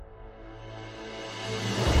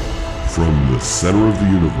From the center of the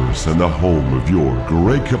universe and the home of your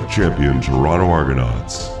Grey Cup champion Toronto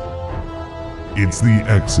Argonauts, it's the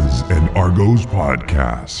X's and Argos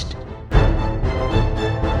podcast.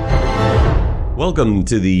 Welcome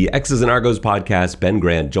to the X's and Argos podcast. Ben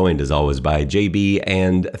Grant, joined as always by JB,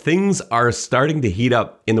 and things are starting to heat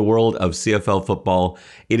up in the world of CFL football.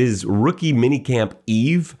 It is rookie minicamp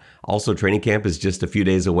eve. Also, training camp is just a few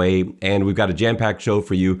days away, and we've got a jam-packed show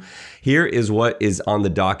for you. Here is what is on the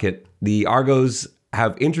docket. The Argos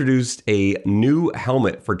have introduced a new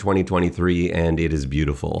helmet for 2023, and it is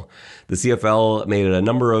beautiful. The CFL made a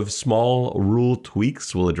number of small rule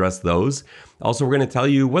tweaks. We'll address those. Also, we're going to tell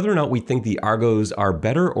you whether or not we think the Argos are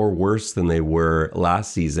better or worse than they were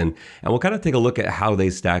last season, and we'll kind of take a look at how they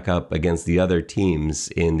stack up against the other teams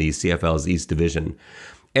in the CFL's East Division.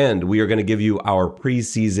 And we are going to give you our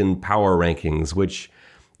preseason power rankings, which,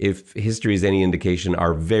 if history is any indication,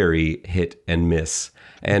 are very hit and miss.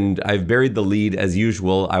 And I've buried the lead as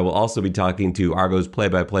usual. I will also be talking to Argos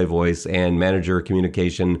play-by-play voice and manager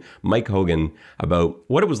communication Mike Hogan about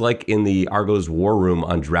what it was like in the Argos war room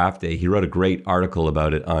on draft day. He wrote a great article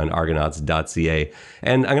about it on argonauts.ca.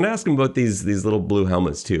 And I'm going to ask him about these little blue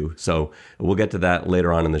helmets too. So we'll get to that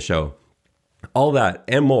later on in the show. All that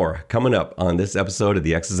and more coming up on this episode of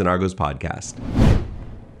the X's and Argos podcast.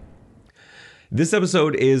 This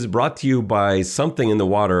episode is brought to you by Something in the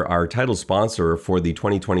Water, our title sponsor for the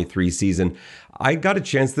 2023 season. I got a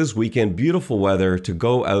chance this weekend, beautiful weather, to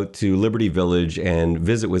go out to Liberty Village and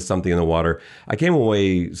visit with Something in the Water. I came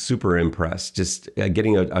away super impressed, just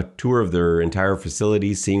getting a tour of their entire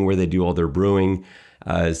facility, seeing where they do all their brewing,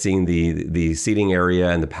 seeing the seating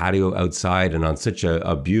area and the patio outside, and on such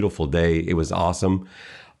a beautiful day. It was awesome.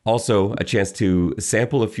 Also, a chance to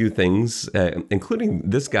sample a few things, including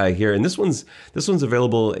this guy here. And this one's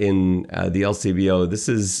available in the LCBO. This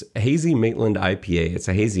is Hazy Maitland IPA. It's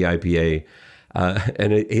a hazy IPA,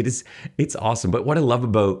 and it's awesome. But what I love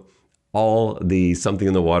about all the Something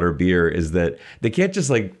in the Water beer is that they can't just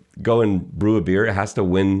like go and brew a beer. It has to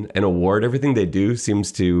win an award. Everything they do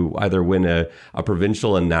seems to either win a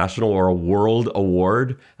provincial, a national, or a world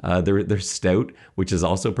award. They're stout, which is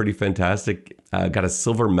also pretty fantastic. Got a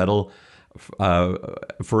silver medal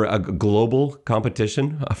for a global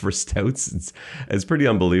competition for stouts. It's pretty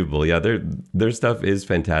unbelievable. Yeah, their stuff is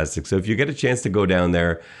fantastic. So if you get a chance to go down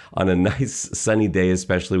there on a nice sunny day,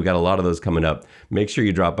 especially, we got a lot of those coming up, make sure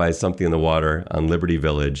you drop by Something in the Water on Liberty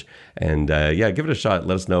Village, and give it a shot.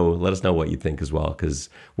 Let us know what you think as well, because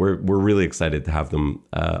we're really excited to have them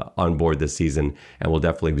on board this season, and we'll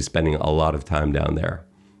definitely be spending a lot of time down there.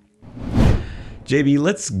 JB,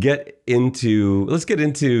 let's get into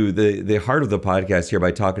the heart of the podcast here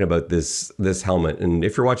by talking about this helmet. And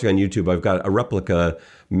if you're watching on YouTube, I've got a replica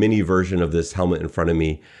mini version of this helmet in front of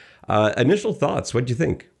me. Initial thoughts, what do you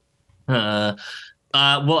think? Well,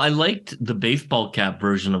 I liked the baseball cap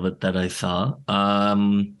version of it that I saw.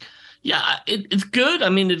 It's good. I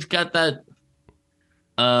mean, it's got that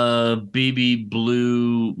baby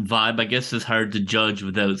blue vibe. I guess it's hard to judge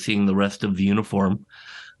without seeing the rest of the uniform.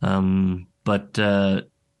 But I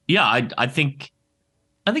think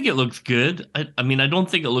it looks good. I mean, I don't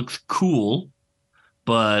think it looks cool,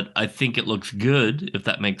 but I think it looks good, if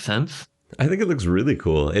that makes sense. I think it looks really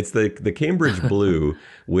cool. It's the Cambridge blue,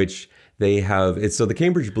 which they have. So the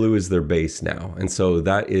Cambridge blue is their base now, and so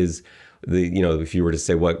that is if you were to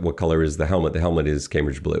say what color is the helmet is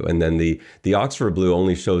Cambridge blue, and then the Oxford blue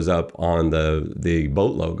only shows up on the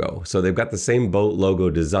boat logo. So they've got the same boat logo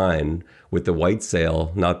design with the white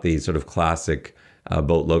sail, not the sort of classic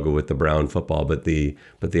boat logo with the brown football, but the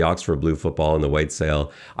Oxford blue football and the white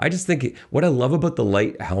sail. I just think what I love about the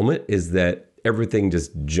light helmet is that everything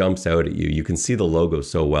just jumps out at you. You can see the logo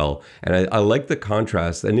so well, and I like the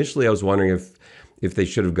contrast. Initially, I was wondering if they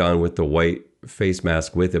should have gone with the white face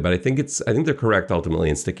mask with it, but I think they're correct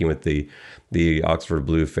ultimately in sticking with the Oxford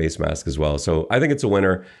blue face mask as well. So I think it's a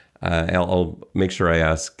winner. I'll make sure I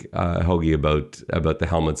ask Hoagie about the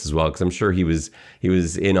helmets as well, because I'm sure he was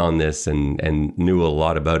in on this and knew a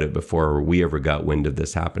lot about it before we ever got wind of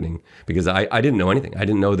this happening, because I didn't know anything. I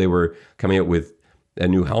didn't know they were coming out with a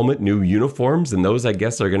new helmet, new uniforms, and those I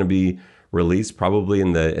guess are going to be released probably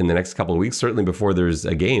in the next couple of weeks, certainly before there's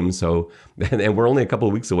a game. So, and we're only a couple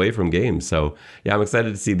of weeks away from games. So yeah, I'm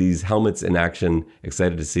excited to see these helmets in action.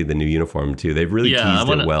 Excited to see the new uniform too. They've really teased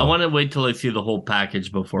it well. I want to wait till I see the whole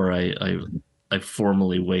package before I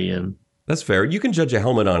formally weigh in. That's fair. You can judge a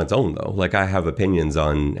helmet on its own though. Like I have opinions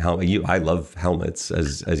on how I love helmets,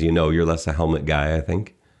 as you know. You're less a helmet guy, I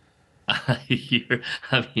think.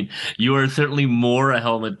 You are certainly more a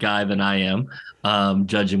helmet guy than I am,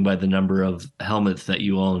 judging by the number of helmets that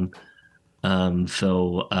you own.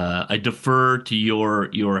 So I defer to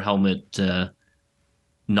your helmet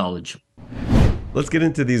knowledge. Let's get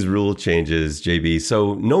into these rule changes, JB.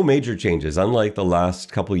 So no major changes, unlike the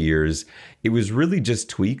last couple years. It was really just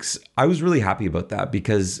tweaks. I was really happy about that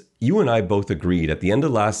because you and I both agreed at the end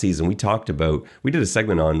of last season, we did a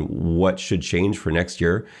segment on what should change for next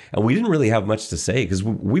year. And we didn't really have much to say because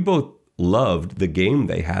we both loved the game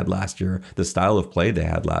they had last year, the style of play they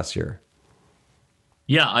had last year.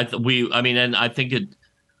 Yeah, and I think it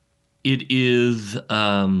is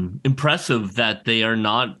impressive that they are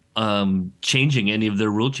not changing any of their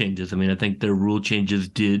rule changes. I mean, I think their rule changes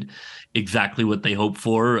did exactly what they hoped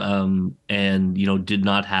for, and did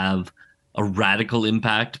not have a radical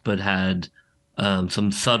impact, but had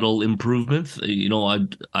some subtle improvements.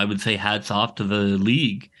 I would say hats off to the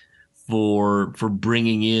league for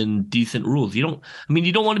bringing in decent rules. You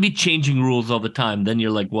don't want to be changing rules all the time. Then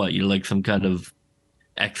you're like what? You're like some kind of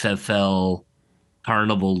XFL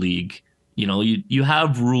carnival league. You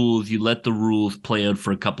have rules, you let the rules play out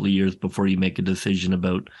for a couple of years before you make a decision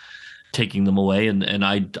about taking them away. And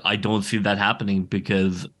I don't see that happening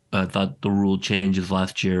because I thought the rule changes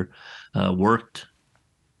last year worked.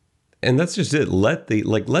 And that's just it. Let the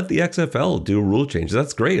XFL do rule changes.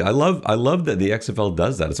 That's great. I love that the XFL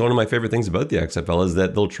does that. It's one of my favorite things about the XFL is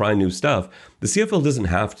that they'll try new stuff. The CFL doesn't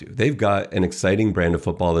have to. They've got an exciting brand of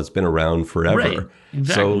football that's been around forever. Right.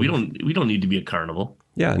 Exactly. So we don't need to be a carnival.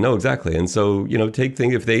 Yeah, no, exactly. And so, take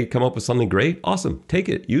things, if they come up with something great, awesome. Take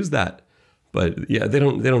it, use that. But yeah, they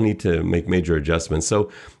don't need to make major adjustments.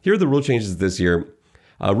 So here are the rule changes this year.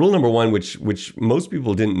 Rule number one, which most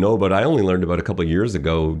people didn't know, but I only learned about a couple of years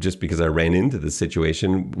ago just because I ran into this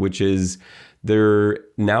situation, which is they're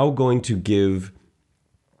now going to give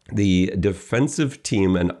the defensive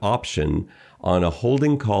team an option on a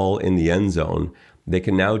holding call in the end zone. They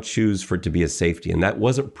can now choose for it to be a safety. And that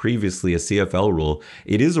wasn't previously a CFL rule.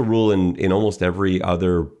 It is a rule in almost every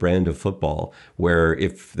other brand of football, where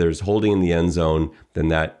if there's holding in the end zone, then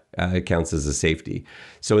that counts as a safety.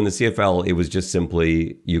 So in the CFL, it was just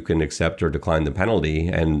simply you can accept or decline the penalty.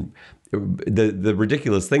 And the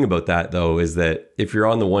ridiculous thing about that, though, is that if you're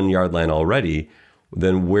on the 1 yard line already,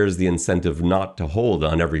 then where's the incentive not to hold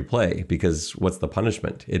on every play? Because what's the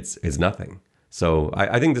punishment? It's nothing. So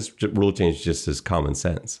I think this rule change just is common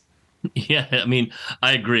sense. Yeah, I mean,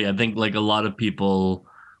 I agree. I think like a lot of people,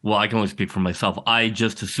 well, I can only speak for myself. I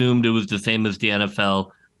just assumed it was the same as the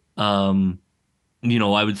NFL.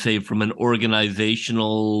 I would say from an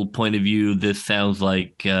organizational point of view, this sounds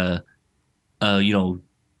like,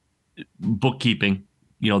 bookkeeping.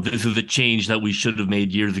 This is a change that we should have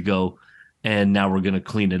made years ago, and now we're going to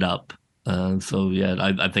clean it up. So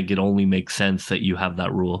yeah, I think it only makes sense that you have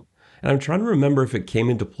that rule. And I'm trying to remember if it came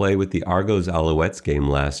into play with the Argos Alouettes game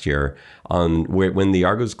last year when the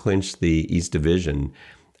Argos clinched the East Division.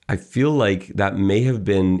 I feel like that may have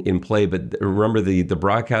been in play, but remember the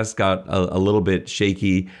broadcast got a little bit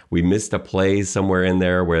shaky. We missed a play somewhere in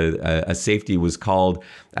there where a safety was called.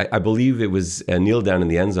 I believe it was a kneel down in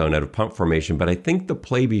the end zone out of punt formation, but I think the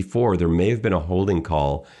play before there may have been a holding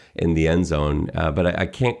call in the end zone, but I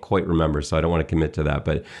can't quite remember, so I don't want to commit to that.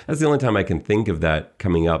 But that's the only time I can think of that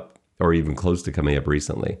coming up or even close to coming up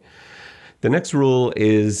recently. The next rule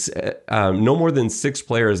is no more than 6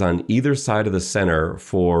 players on either side of the center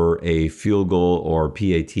for a field goal or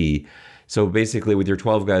PAT. So basically with your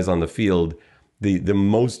 12 guys on the field, the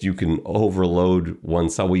most you can overload one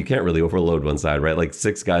side. Well, you can't really overload one side, right? Like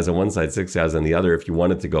 6 guys on one side, 6 guys on the other if you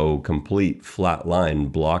wanted to go complete flat line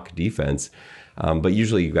block defense. But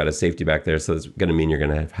usually you've got a safety back there, so it's going to mean you're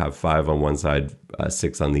going to have 5 on one side,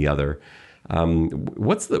 6 on the other.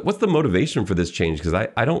 What's the motivation for this change? Because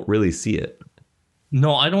I don't really see it.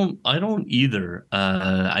 No, I don't either.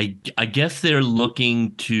 I guess they're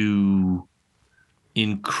looking to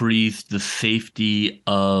increase the safety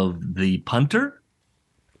of the punter,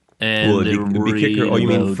 and Will they're it be kicker? Oh, you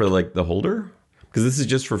mean about... for like the holder? Because this is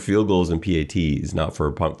just for field goals and PATs, not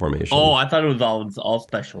for punt formation. Oh, I thought it was all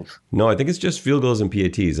specials. No, I think it's just field goals and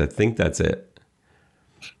PATs. I think that's it.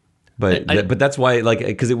 But that's why, like,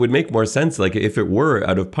 because it would make more sense, like, if it were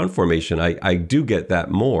out of punt formation. I do get that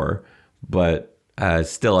more, but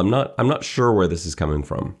still, I'm not sure where this is coming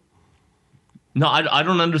from. No, I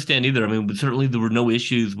don't understand either. I mean, certainly there were no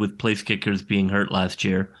issues with place kickers being hurt last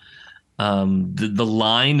year. The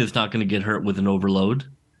line is not going to get hurt with an overload.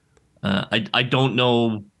 I don't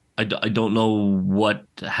know. I don't know what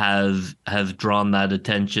has drawn that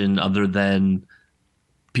attention other than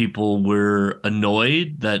people were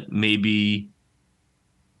annoyed that maybe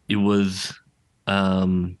it was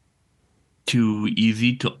too too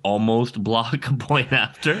easy to almost block a point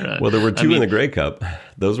after. Well, there were two in the Grey Cup.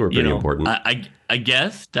 Those were pretty important. I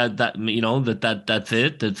guess that's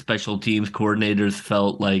it. That special teams coordinators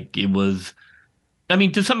felt like it was. I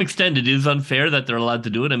mean, to some extent, it is unfair that they're allowed to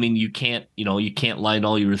do it. I mean, you can't line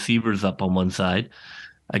all your receivers up on one side.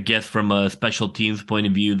 I guess from a special teams point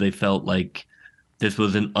of view, they felt like this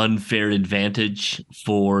was an unfair advantage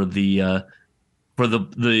for the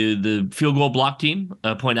field goal block team,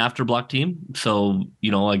 point after block team. So,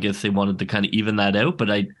 I guess they wanted to kind of even that out, but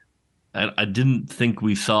I didn't think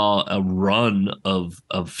we saw a run of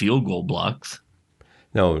field goal blocks.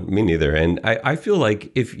 No, me neither. And I feel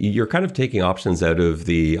like if you're kind of taking options out of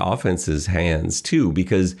the offense's hands too,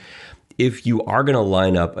 because if you are going to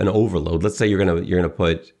line up an overload, let's say you're going to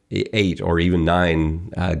put 8 or even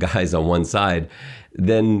 9 guys on one side,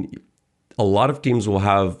 then a lot of teams will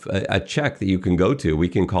have a check that you can go to. We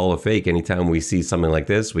can call a fake anytime we see something like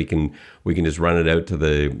this. We can just run it out to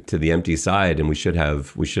the empty side, and we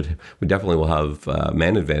definitely will have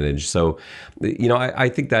man advantage. So, I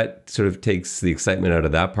think that sort of takes the excitement out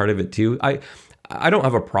of that part of it too. I don't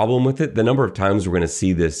have a problem with it. The number of times we're going to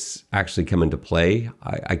see this actually come into play,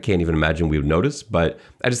 I can't even imagine we would notice. But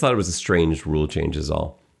I just thought it was a strange rule change is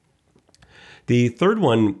all. The third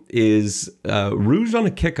one is rouge on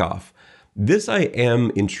a kickoff. This I am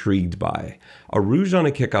intrigued by. A rouge on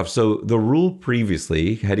a kickoff. So the rule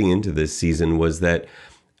previously, heading into this season, was that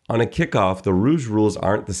on a kickoff, the rouge rules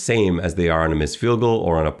aren't the same as they are on a missed field goal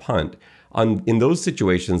or on a punt. In those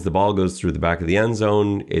situations, the ball goes through the back of the end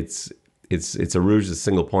zone. It's a rouge, a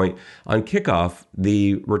single point. On kickoff,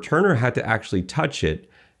 the returner had to actually touch it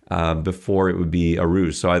before it would be a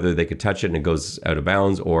rouge. So either they could touch it and it goes out of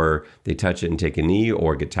bounds, or they touch it and take a knee,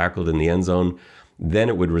 or get tackled in the end zone. Then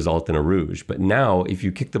it would result in a rouge. But now, if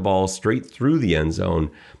you kick the ball straight through the end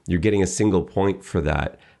zone, you're getting a single point for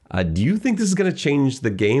that. Do you think this is going to change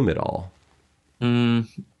the game at all? No,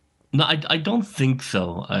 I don't think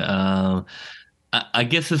so. I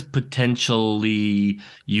guess it's potentially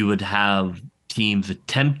you would have teams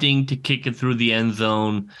attempting to kick it through the end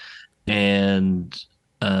zone, and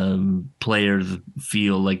players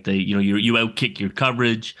feel like you outkick your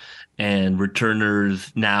coverage, and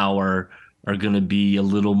returners now are going to be a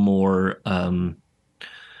little more,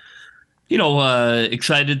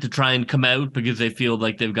 excited to try and come out because they feel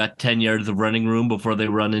like they've got 10 yards of running room before they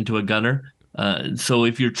run into a gunner. So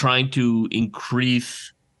if you're trying to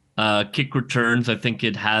increase kick returns, I think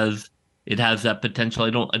it has that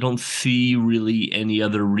potential. I don't see really any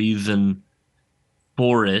other reason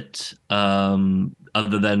for it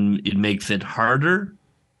other than it makes it harder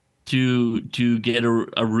to get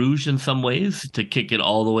a rouge in some ways, to kick it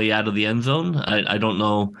all the way out of the end zone. I don't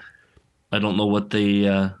know what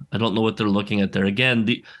they're looking at there. Again,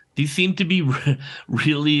 these seem to be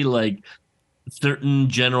really like certain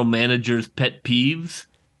general managers' pet peeves,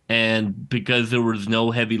 and because there was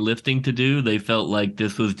no heavy lifting to do, they felt like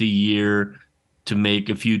this was the year to make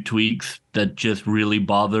a few tweaks that just really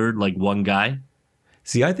bothered like one guy.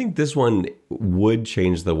 See, I think this one would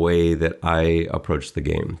change the way that I approach the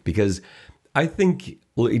game, because I think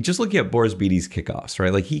just looking at Boris Bede's kickoffs,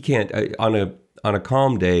 right? Like he can't on a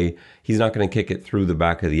calm day, he's not going to kick it through the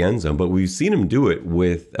back of the end zone, but we've seen him do it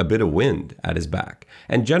with a bit of wind at his back.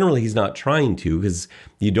 And generally he's not trying to, because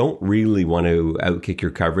you don't really want to outkick your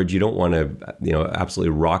coverage. You don't want to,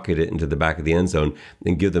 absolutely rocket it into the back of the end zone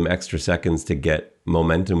and give them extra seconds to get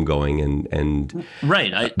momentum going and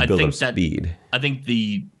right. I build think up speed. I think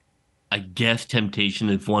I guess temptation,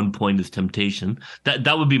 if one point is temptation,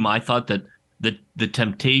 that would be my thought, that the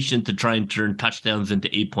temptation to try and turn touchdowns into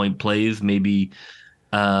 8-point plays maybe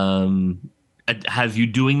has you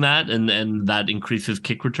doing that, and that increases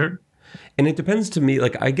kick return. And it depends to me,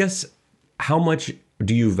 like, I guess, how much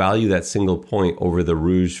do you value that single point over the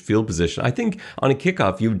rouge field position? I think on a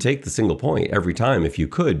kickoff, you would take the single point every time if you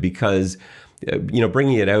could, because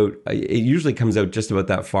bringing it out, it usually comes out just about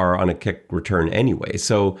that far on a kick return anyway.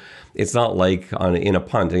 So it's not like in a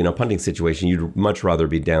punting situation, you'd much rather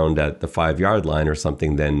be down at the 5-yard line or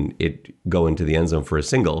something than it go into the end zone for a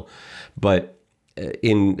single. But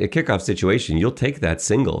in a kickoff situation, you'll take that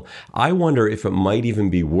single. I wonder if it might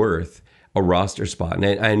even be worth a roster spot.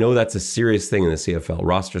 And I know that's a serious thing in the CFL.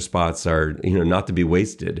 Roster spots are, not to be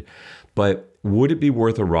wasted. But would it be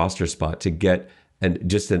worth a roster spot to get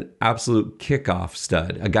just an absolute kickoff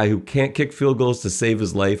stud, a guy who can't kick field goals to save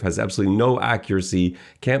his life, has absolutely no accuracy,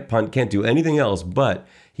 can't punt, can't do anything else, but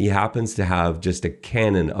he happens to have just a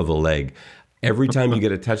cannon of a leg. Every time you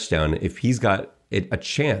get a touchdown, if he's got a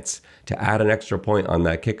chance to add an extra point on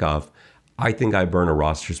that kickoff, I think I burn a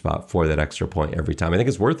roster spot for that extra point every time. I think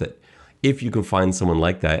it's worth it. if you can find someone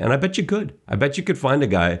like that. And I bet you could. I bet you could find a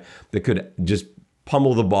guy that could just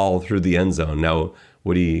pummel the ball through the end zone. Now,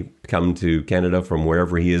 would he come to Canada from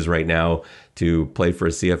wherever he is right now to play for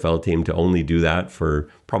a CFL team to only do that for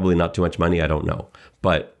probably not too much money? I don't know.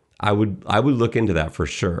 But I would look into that for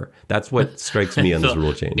sure. That's what strikes me on this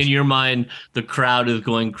rule change. In your mind, the crowd is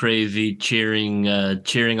going crazy, cheering on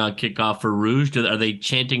kickoff for Rouge. Are they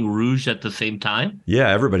chanting Rouge at the same time?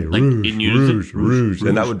 Yeah, everybody, like Rouge, in unison? Rouge, Rouge.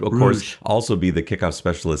 And that would, of Rouge. course, also be the kickoff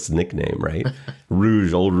specialist's nickname, right?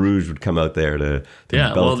 Rouge, old Rouge would come out there to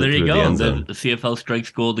yeah, belt well, there it you through go. the end zone. The CFL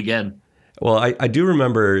strikes gold again. Well, I do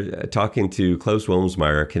remember talking to Klaus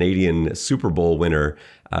Wilmsmeyer, a Canadian Super Bowl winner,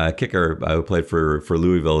 kicker who played for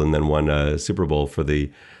Louisville and then won a Super Bowl for the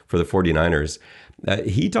 49ers.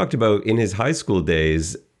 He talked about in his high school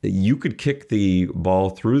days, you could kick the ball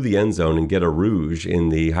through the end zone and get a rouge in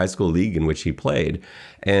the high school league in which he played.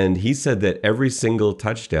 And he said that every single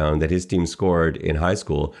touchdown that his team scored in high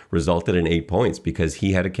school resulted in 8 points because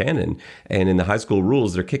he had a cannon. And in the high school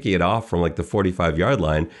rules, they're kicking it off from like the 45-yard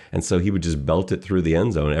line. And so he would just belt it through the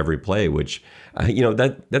end zone every play, which,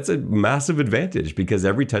 that's a massive advantage because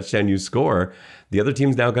every touchdown you score, the other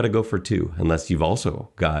team's now got to go for 2, unless you've also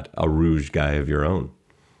got a rouge guy of your own.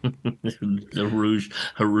 A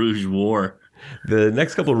rouge war. The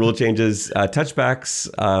next couple of rule changes, touchbacks,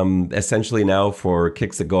 essentially now for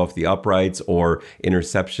kicks that go off the uprights or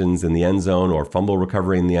interceptions in the end zone or fumble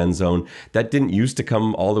recovery in the end zone. That didn't used to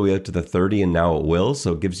come all the way out to the 30, and now it will.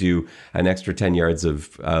 So it gives you an extra 10 yards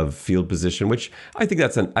of field position, which I think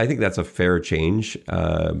that's a fair change.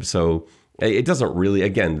 So it doesn't really,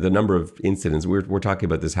 again, the number of incidents, we're talking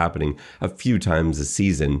about this happening a few times a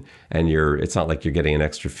season, and it's not like you're getting an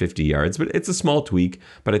extra 50 yards, but it's a small tweak,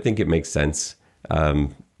 but I think it makes sense. I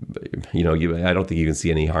don't think you can see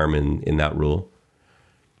any harm in that rule.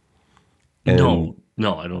 And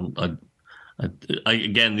no, I don't.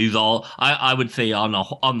 Again, these all, I would say on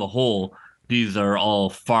the whole, these are all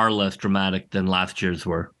far less dramatic than last year's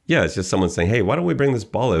were. Yeah, it's just someone saying, "Hey, why don't we bring this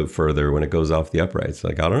ball out further when it goes off the uprights?"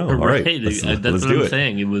 Like, I don't know. All right, that's let's what do I'm it.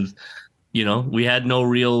 saying. It was, they had no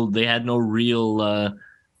real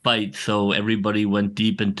fight, so everybody went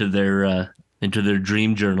deep into their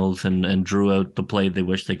dream journals and drew out the play they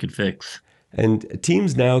wish they could fix. And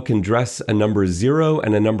teams now can dress a number 0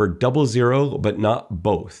 and a number 00, but not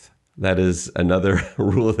both. That is another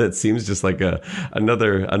rule that seems just like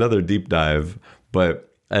another deep dive, but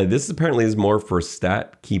this apparently is more for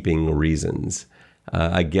stat keeping reasons.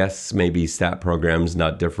 I guess maybe stat programs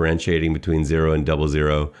not differentiating between 0 and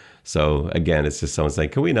 00. So again, it's just someone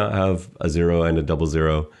saying, can we not have a 0 and a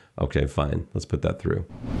 00? Okay, fine. Let's put that through.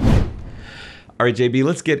 All right, JB,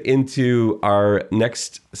 let's get into our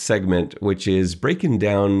next segment, which is breaking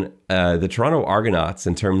down the Toronto Argonauts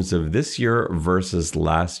in terms of this year versus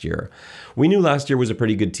last year. We knew last year was a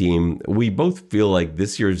pretty good team. We both feel like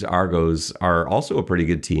this year's Argos are also a pretty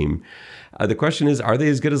good team. The question is, are they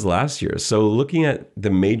as good as last year? So looking at the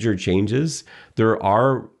major changes, there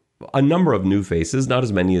are a number of new faces, not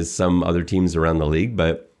as many as some other teams around the league,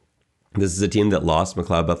 but this is a team that lost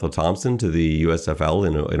McLeod Bethel-Thompson to the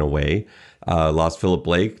USFL in a way. Lost Philip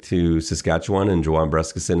Blake to Saskatchewan and Joanne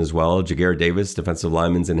Breskison as well. Jagger Davis, defensive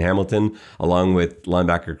lineman's in Hamilton, along with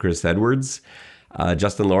linebacker Chris Edwards.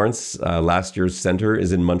 Justin Lawrence, last year's center,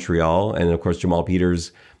 is in Montreal. And of course, Jamal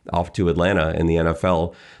Peters off to Atlanta in the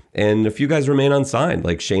NFL. And a few guys remain unsigned,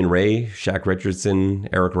 like Shane Ray, Shaq Richardson,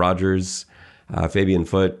 Eric Rogers, Fabian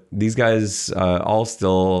Foote. These guys all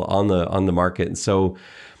still on the market. And so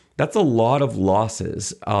that's a lot of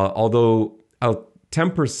losses, although I'll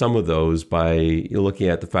temper some of those by looking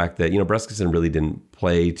at the fact that, Breskison really didn't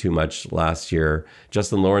play too much last year.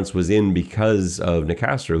 Justin Lawrence was in because of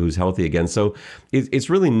Nicastro, who's healthy again. So it's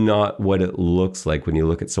really not what it looks like when you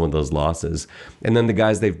look at some of those losses. And then the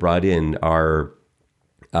guys they've brought in are,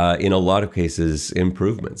 in a lot of cases,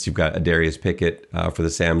 improvements. You've got Darius Pickett for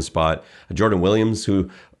the Sam spot, Jordan Williams, who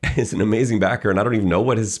is an amazing backer, and I don't even know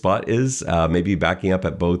what his spot is. Maybe backing up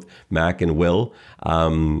at both Mac and Will.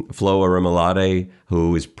 Flo Arimolade,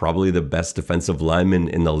 who is probably the best defensive lineman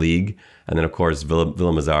in the league. And then, of course,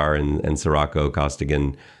 Villamazar and Sirocco,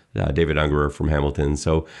 Costigan, David Ungerer from Hamilton.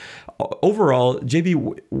 So overall,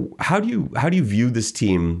 JB, how do you view this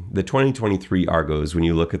team, the 2023 Argos, when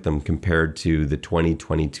you look at them compared to the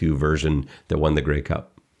 2022 version that won the Grey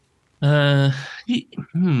Cup?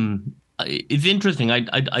 It's interesting.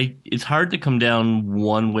 It's hard to come down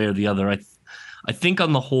one way or the other. I think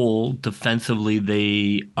on the whole, defensively,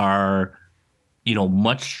 they are,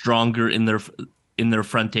 much stronger in their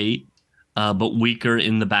front eight, but weaker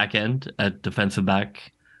in the back end at defensive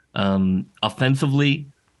back. Offensively,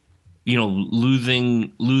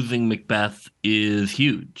 losing Macbeth is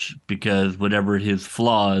huge because whatever his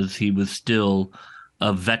flaws, he was still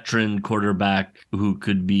a veteran quarterback who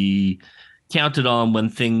could be counted on when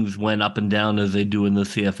things went up and down as they do in the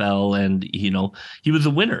CFL. And, he was a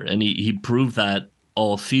winner, and he proved that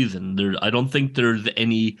all season. I don't think there's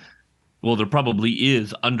any, well, there probably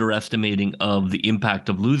is underestimating of the impact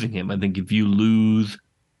of losing him. I think if you lose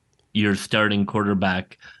your starting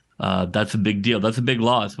quarterback, that's a big deal. That's a big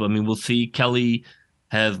loss. I mean, we'll see. Kelly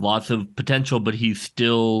has lots of potential, but he's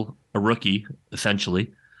still a rookie,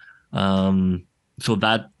 essentially. So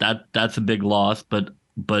that's a big loss. But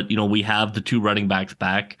we have the two running backs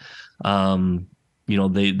back.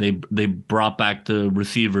 They brought back the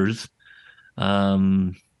receivers.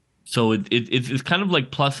 So it's kind of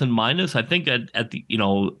like plus and minus. I think at the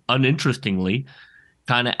uninterestingly,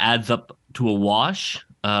 kind of adds up to a wash.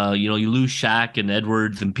 You lose Shaq and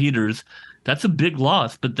Edwards and Peters. That's a big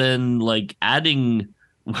loss. But then, like, adding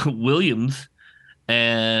Williams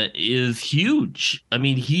is huge. I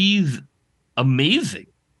mean, he's amazing.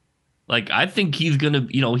 Like, I think he's gonna,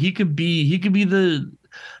 he could be the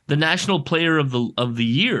national player of the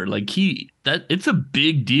year. Like, it's a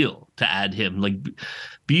big deal to add him. Like,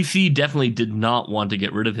 BC definitely did not want to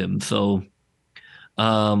get rid of him. So,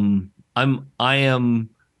 I am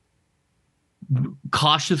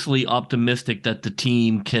cautiously optimistic that the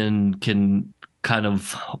team can kind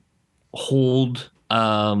of hold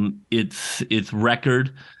its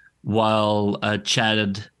record while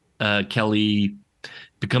Chad Kelly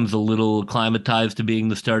becomes a little acclimatized to being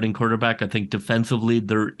the starting quarterback. I think defensively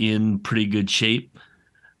they're in pretty good shape.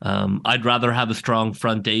 I'd rather have a strong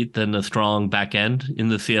front eight than a strong back end in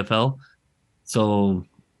the CFL. So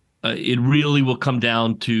it really will come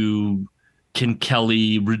down to, can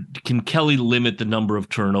Kelly limit the number of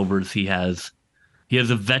turnovers he has? He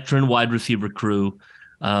has a veteran wide receiver crew.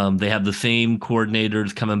 They have the same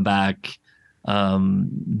coordinators coming back.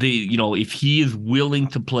 If he is willing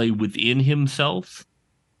to play within himself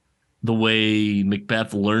the way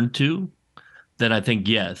Macbeth learned to, then I think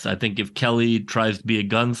yes. I think if Kelly tries to be a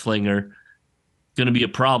gunslinger, it's going to be a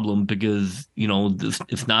problem because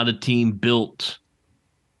it's not a team built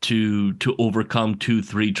to overcome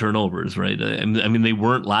 2-3 turnovers, right? I mean, they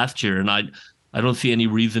weren't last year, and I don't see any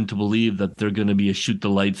reason to believe that they're going to be a shoot the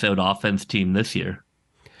lights out offense team this year.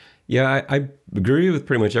 Yeah, I agree with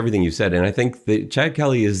pretty much everything you said, and I think that Chad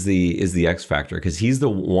Kelly is the X factor because he's the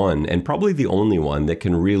one and probably the only one that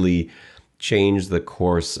can really change the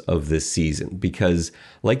course of this season. Because,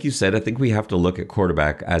 like you said, I think we have to look at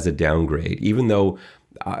quarterback as a downgrade, even though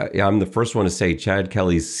I'm the first one to say Chad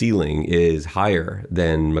Kelly's ceiling is higher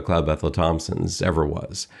than McLeod Bethel Thompson's ever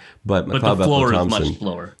was. But McLeod the floor Bethel Thompson is much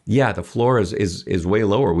lower. Yeah, the floor is way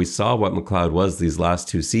lower. We saw what McLeod was these last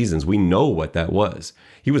two seasons. We know what that was.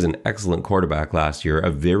 He was an excellent quarterback last year,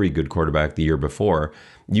 a very good quarterback the year before.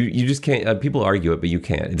 You just can't, people argue it, but you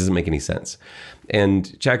can't. It doesn't make any sense.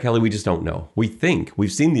 And Chad Kelly, we just don't know. We think,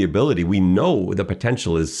 we've seen the ability. We know the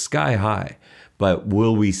potential is sky high. But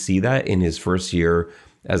will we see that in his first year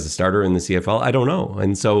as a starter in the CFL? I don't know.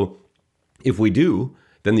 And so if we do,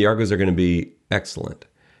 then the Argos are going to be excellent.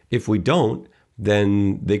 If we don't,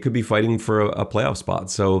 then they could be fighting for a playoff spot.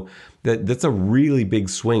 So that's a really big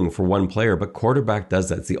swing for one player, but quarterback does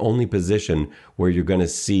that. It's the only position where you're going to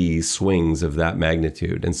see swings of that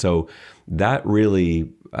magnitude. And so that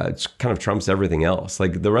really kind of trumps everything else.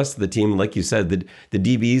 Like the rest of the team, like you said, the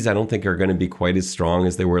DBs I don't think are going to be quite as strong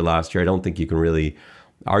as they were last year. I don't think you can really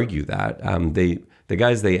argue that. The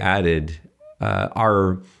guys they added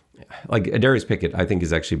are like Darius Pickett, I think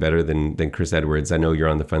is actually better than Chris Edwards. I know you're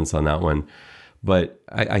on the fence on that one, but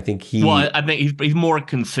I think I think he's more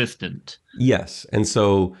consistent. Yes. And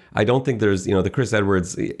so I don't think there's, the Chris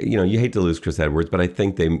Edwards, you hate to lose Chris Edwards, but I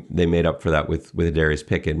think they made up for that with Darius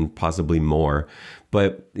Pickett and possibly more.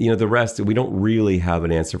 But, the rest, we don't really have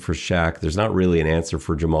an answer for Shaq. There's not really an answer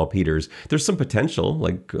for Jamal Peters. There's some potential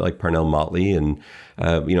like Parnell Motley and,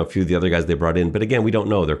 a few of the other guys they brought in. But again, we don't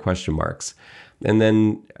know. They're question marks. And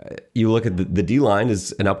then you look at the D-line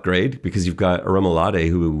is an upgrade because you've got Aromalade,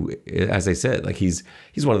 who, as I said, like he's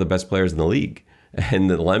one of the best players in the league. And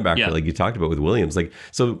the linebacker, like you talked about with Williams.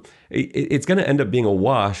 So it's going to end up being a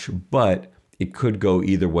wash, but it could go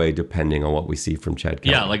either way depending on what we see from Chad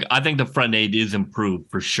Kelly. Yeah, I think the front eight is improved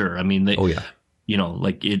for sure. I mean, it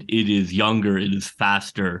is younger, it is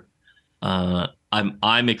faster.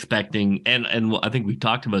 I'm expecting, and I think we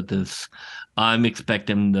talked about this, I'm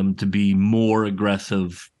expecting them to be more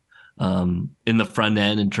aggressive in the front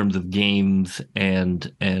end in terms of games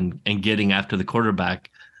and getting after the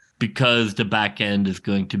quarterback, because the back end is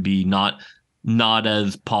going to be not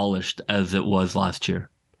as polished as it was last year.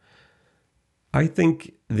 I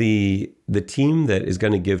think the team that is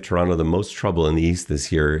going to give Toronto the most trouble in the East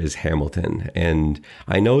this year is Hamilton. And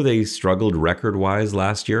I know they struggled record-wise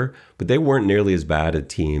last year, but they weren't nearly as bad a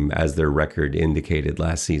team as their record indicated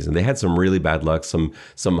last season. They had some really bad luck, some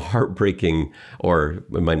heartbreaking, or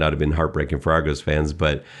it might not have been heartbreaking for Argos fans,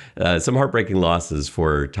 but some heartbreaking losses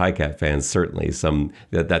for Ticat fans, certainly. Some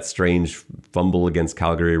that strange fumble against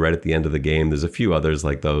Calgary right at the end of the game. There's a few others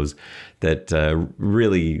like those that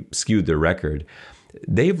really skewed their record.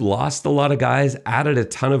 They've lost a lot of guys, added a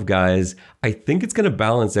ton of guys. I think it's going to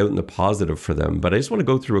balance out in the positive for them. But I just want to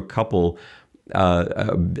go through a couple,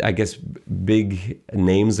 I guess, big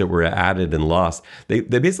names that were added and lost. They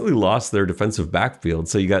basically lost their defensive backfield.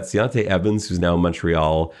 So you got Deontay Evans, who's now in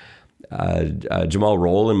Montreal. Jamal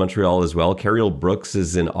Roll in Montreal as well. Carriel Brooks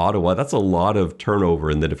is in Ottawa. That's a lot of turnover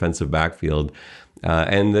in the defensive backfield.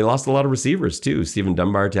 And they lost a lot of receivers too. Stephen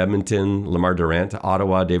Dunbar to Edmonton, Lamar Durant to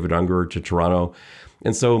Ottawa, David Unger to Toronto.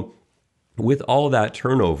 And so with all that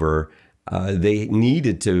turnover, they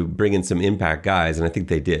needed to bring in some impact guys, and I think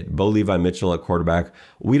they did. Bo Levi Mitchell at quarterback.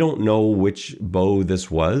 We don't know which Bo this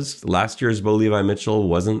was. Last year's Bo Levi Mitchell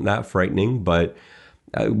wasn't that frightening, but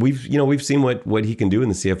we've seen what he can do in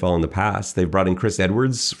the CFL in the past. They've brought in Chris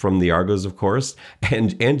Edwards from the Argos, of course,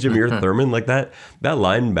 and Jameer Thurman. Like that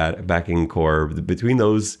linebacking core between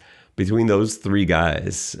those three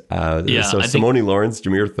guys. Simone Lawrence,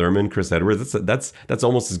 Jameer Thurman, Chris Edwards. That's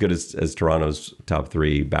almost as good as Toronto's top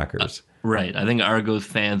three backers. Right. I think Argos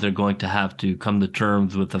fans are going to have to come to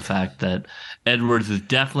terms with the fact that Edwards is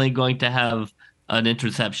definitely going to have an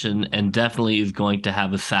interception and definitely is going to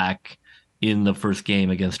have a sack in the first game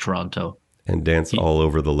against Toronto. And dance all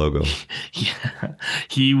over the logo. Yeah.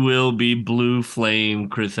 He will be blue flame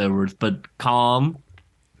Chris Edwards, but calm.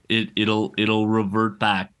 It'll revert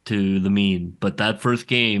back to the mean. But that first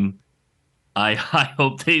game, I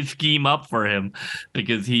hope they scheme up for him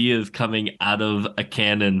because he is coming out of a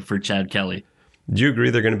cannon for Chad Kelly. Do you agree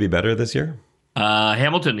they're going to be better this year?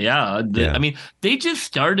 Hamilton, yeah. I mean, they just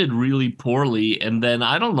started really poorly, and then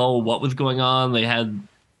I don't know what was going on. They had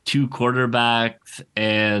two quarterbacks,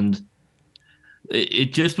 and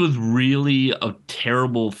it just was really a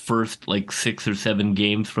terrible first 6 or 7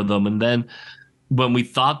 games for them. And then when we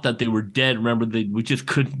thought that they were dead, remember we just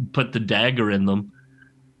couldn't put the dagger in them.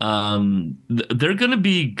 They're going to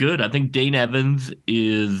be good. I think Dane Evans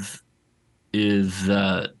is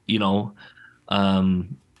gonna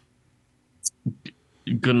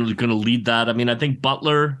lead that. I mean, I think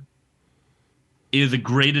Butler is a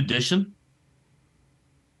great addition.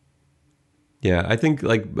 Yeah, I think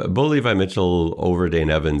Bo Levi Mitchell over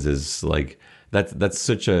Dane Evans is that's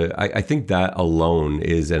such a. I think that alone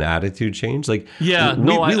is an attitude change. We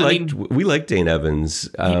liked Dane Evans.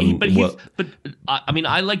 I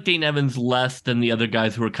like Dane Evans less than the other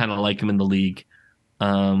guys who are kind of like him in the league.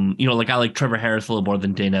 I like Trevor Harris a little more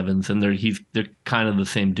than Dane Evans, and they're kind of the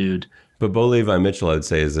same dude. But Bo Levi Mitchell, I would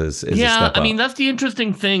say, is a step up. I mean, that's the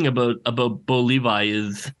interesting thing about Bo Levi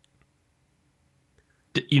is,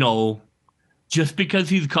 just because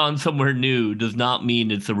he's gone somewhere new does not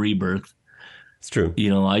mean it's a rebirth. It's true.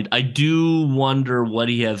 I do wonder what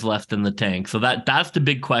he has left in the tank. So that's the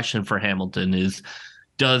big question for Hamilton is,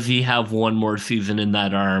 does he have one more season in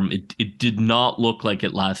that arm? It did not look like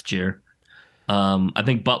it last year. I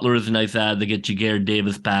think Butler is a nice add. They get Jagger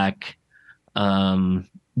Davis back.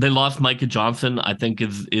 They lost Micah Johnson, I think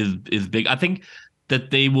is big. I think that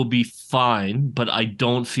they will be fine, but I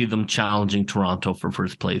don't see them challenging Toronto for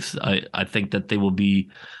first place. I think that they will be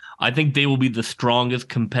the strongest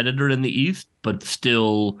competitor in the East, but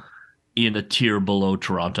still in a tier below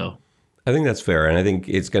Toronto. I think that's fair, and I think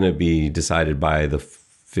it's going to be decided by the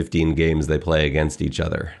 15 games they play against each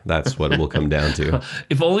other. That's what it will come down to.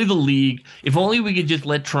 If only we could just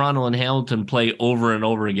let Toronto and Hamilton play over and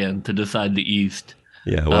over again to decide the East.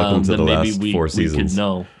 Yeah, welcome to the last 4 seasons. We could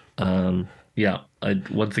know.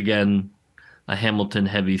 Once again, a Hamilton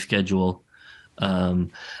heavy schedule. But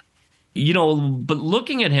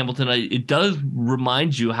looking at Hamilton, it does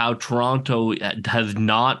remind you how Toronto has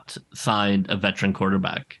not signed a veteran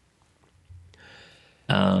quarterback.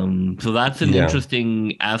 So that's an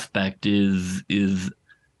interesting aspect. I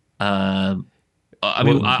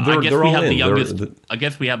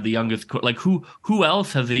guess we have the youngest. Who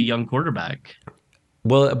else has a young quarterback?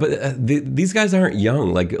 Well, but these guys aren't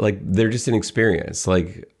young. They're just inexperienced.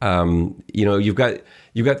 You've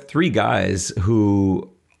got 3 guys who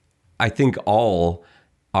I think all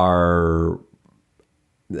are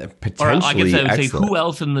potentially I guess I would excellent. say, who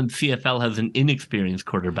else in the CFL has an inexperienced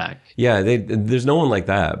quarterback? Yeah, there's no one like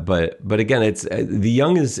that. But again, it's the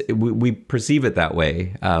young is we perceive it that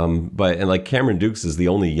way. But like Cameron Dukes is the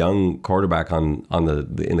only young quarterback on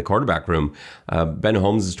the in the quarterback room. Ben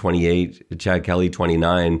Holmes is 28, Chad Kelly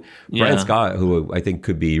 29, Brian Scott, who I think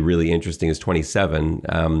could be really interesting, is 27.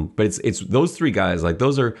 But it's those three guys. Like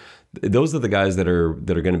those are the guys that are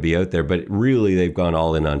going to be out there. But really, they've gone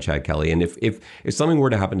all in on Chad Kelly. And if something were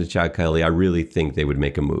to happen to Chad Kelly, I really think they would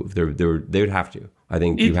make a move. They would have to. I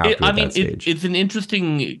think you have to at that stage. It's an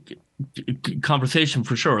interesting conversation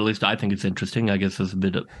for sure. At least I think it's interesting. I guess it's a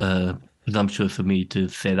bit presumptuous of me to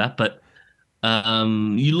say that, but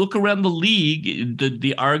you look around the league,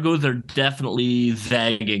 the Argos are definitely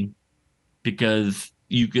zagging because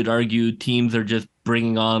you could argue teams are just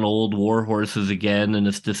bringing on old war horses again, and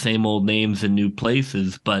it's the same old names in new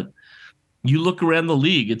places. But you look around the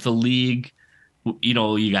league, it's a league,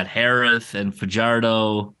 you got Harris and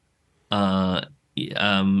Fajardo,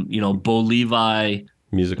 Bo Levi.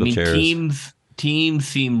 Musical chairs. Teams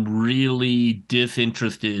seem really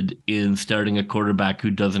disinterested in starting a quarterback who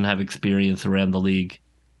doesn't have experience around the league.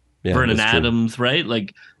 Yeah, Vernon Adams, right?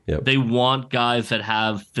 Like They want guys that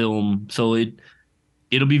have film. So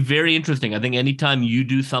it'll be very interesting. I think anytime you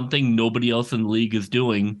do something nobody else in the league is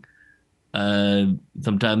doing,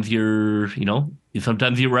 sometimes you're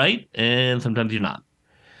right and sometimes you're not.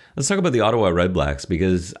 Let's talk about the Ottawa REDBLACKS,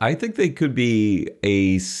 because I think they could be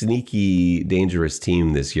a sneaky, dangerous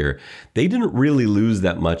team this year. They didn't really lose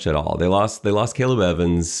that much at all. They lost Caleb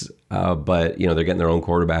Evans, but they're getting their own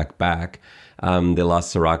quarterback back. They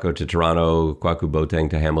lost Sirocco to Toronto, Kwaku Boateng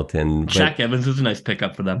to Hamilton. Shaq Evans is a nice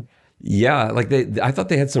pickup for them. Yeah, I thought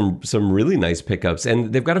they had some really nice pickups,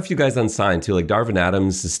 and they've got a few guys unsigned too. Like Darvin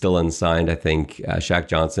Adams is still unsigned, I think. Shaq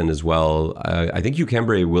Johnson as well. I think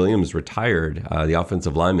Ukembre Williams retired, the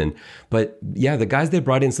offensive lineman. But yeah, the guys they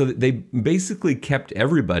brought in, so they basically kept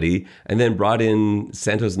everybody, and then brought in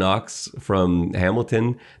Santos Knox from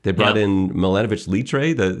Hamilton. They brought in Milanovic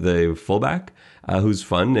Litre, the fullback, who's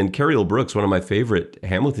fun, and Carriel Brooks, one of my favorite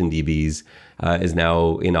Hamilton DBs. Is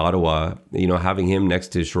now in Ottawa. Having him next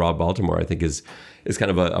to Sherrod Baltimore, I think is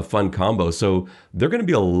kind of a fun combo. So they're going to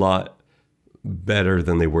be a lot better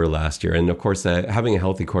than they were last year. And of course, having a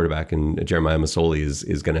healthy quarterback in Jeremiah Masoli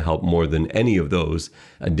is going to help more than any of those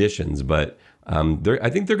additions. But I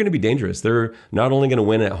think they're going to be dangerous. They're not only going to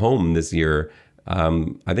win at home this year. I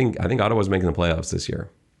think Ottawa's making the playoffs this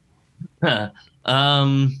year. That's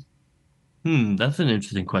an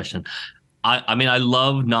interesting question. I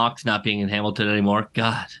love Knox not being in Hamilton anymore.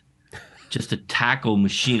 God, just a tackle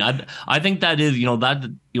machine. I think that is,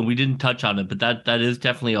 we didn't touch on it, but that is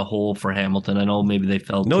definitely a hole for Hamilton. I know maybe they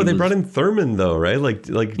felt they brought in Thurman though, right?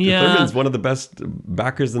 Thurman's one of the best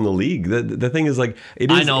backers in the league. The thing is, it is.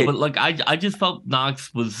 I know, but I just felt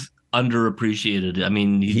Knox was underappreciated. I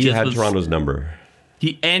mean, he had Toronto's number.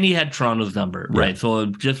 He had Toronto's number, right? So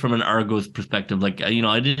just from an Argos perspective, I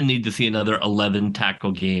didn't need to see another 11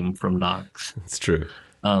 tackle game from Knox. It's true.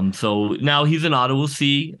 So now he's in Ottawa. We'll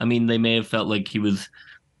see. I mean, they may have felt like he was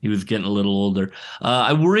getting a little older.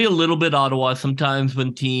 I worry a little bit Ottawa sometimes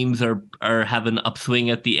when teams are having an upswing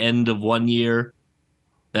at the end of one year.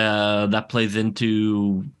 That plays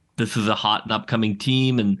into this is a hot and upcoming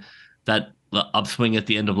team, and that upswing at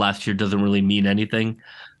the end of last year doesn't really mean anything.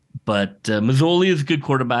 But Mazzoli is a good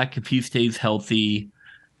quarterback if he stays healthy.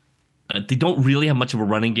 They don't really have much of a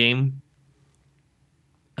running game.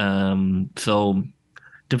 So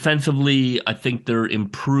defensively, I think they're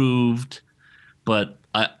improved, but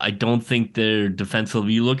I don't think they're defensive.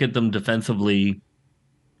 You look at them defensively,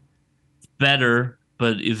 better,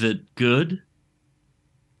 but is it good?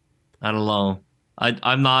 I don't know.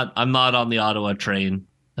 I'm not on the Ottawa train.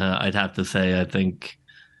 I'd have to say. I think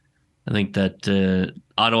that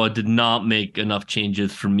Ottawa did not make enough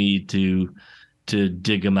changes for me to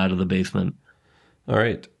dig them out of the basement. All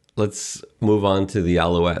right, let's move on to the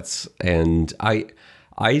Alouettes. And I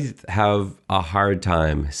have a hard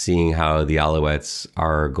time seeing how the Alouettes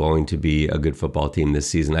are going to be a good football team this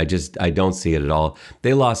season. I don't see it at all.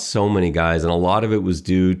 They lost so many guys, and a lot of it was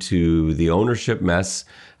due to the ownership mess,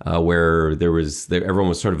 where everyone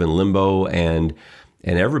was sort of in limbo, and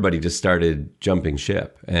everybody just started jumping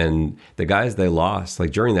ship. And the guys they lost,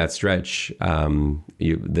 during that stretch,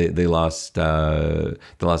 they lost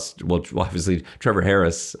obviously Trevor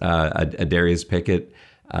Harris, Darius Pickett,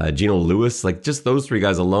 Geno Lewis, just those three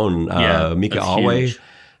guys alone. Mika Awe.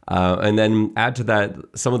 And then add to that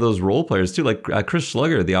some of those role players too, like Chris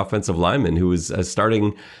Schlugger, the offensive lineman who was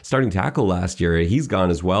starting tackle last year. He's gone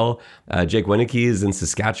as well. Jake Winneke is in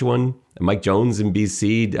Saskatchewan. Mike Jones in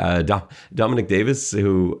BC. Dominic Davis,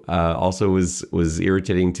 who also was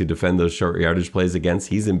irritating to defend those short yardage plays against.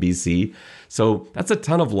 He's in BC. So that's a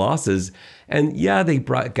ton of losses. And yeah, they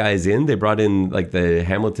brought guys in. They brought in like the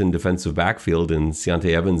Hamilton defensive backfield and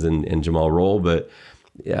Ciante Evans and Jamal Roll, but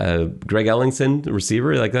Greg Ellingson, the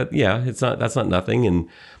receiver, like that. Yeah, that's not nothing.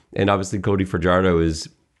 And obviously Cody Fajardo is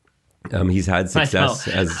he's had success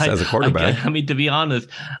as a quarterback. I mean, to be honest,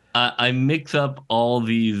 I mix up all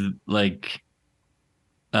these like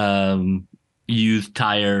used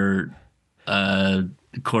tire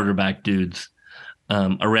quarterback dudes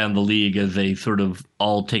around the league as they sort of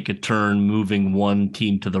all take a turn moving one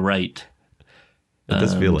team to the right. It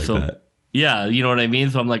does feel like that. Yeah, you know what I mean?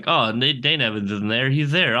 So I'm like, oh, Dane Evans isn't there.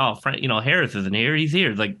 He's there. Oh, Harris isn't here. He's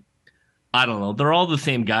here. Like, I don't know. They're all the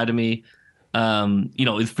same guy to me.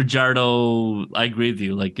 Is Fajardo, I agree with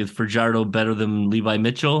you. Like, is Fajardo better than Levi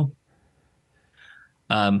Mitchell?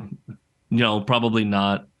 Probably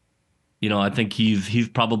not. I think he's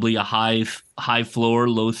probably a high floor,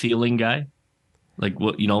 low ceiling guy. Like,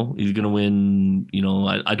 what, he's going to win.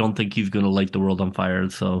 I don't think he's going to light the world on fire.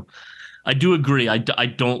 So I do agree. I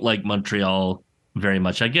don't like Montreal very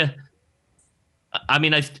much. I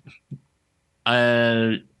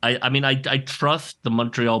trust the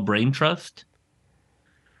Montreal brain trust.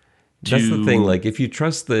 That's the thing. Like, if you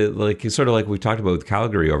trust sort of like we talked about with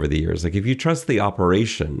Calgary over the years, like if you trust the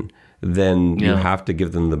operation, then you have to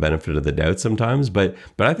give them the benefit of the doubt sometimes. But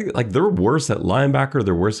I think like they're worse at linebacker,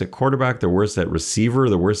 they're worse at quarterback, they're worse at receiver,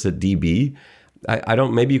 they're worse at DB. I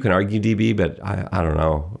don't. Maybe you can argue DB, but I don't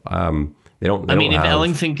know. They don't. If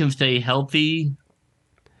Ellington can stay healthy,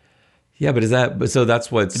 yeah. But so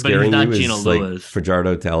that's what's scaring you is like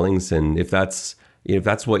Fajardo to Ellington. If that's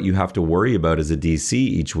what you have to worry about as a DC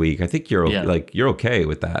each week, I think you're okay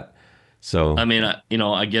with that. So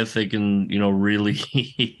I guess they can really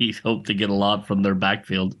hope to get a lot from their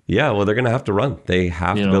backfield. Yeah, well, they're going to have to run. They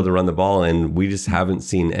have to be able to run the ball, and we just haven't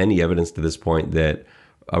seen any evidence to this point that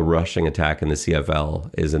a rushing attack in the CFL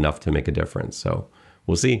is enough to make a difference. So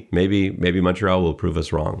we'll see. Maybe Montreal will prove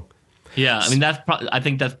us wrong. Yeah, I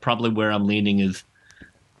think that's probably where I'm leaning. Is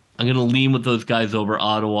I'm going to lean with those guys over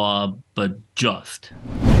Ottawa, but just.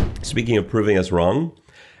 Speaking of proving us wrong,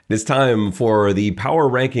 it's time for the power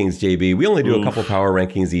rankings, JB. We only do a couple power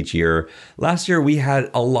rankings each year. Last year, we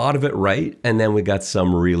had a lot of it right, and then we got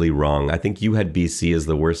some really wrong. I think you had BC as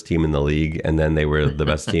the worst team in the league, and then they were the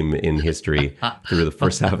best team in history through the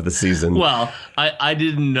first half of the season. Well, I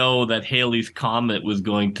didn't know that Halley's Comet was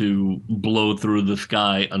going to blow through the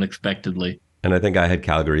sky unexpectedly. And I think I had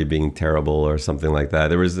Calgary being terrible or something like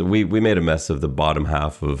that. We made a mess of the bottom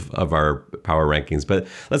half of our power rankings. But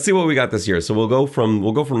let's see what we got this year. So we'll go from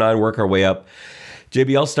 9, work our way up.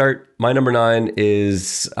 JB, I'll start. My number 9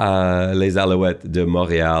 is Les Alouettes de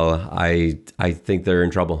Montréal. I think they're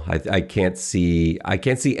in trouble. I can't see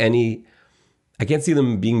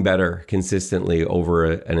them being better consistently over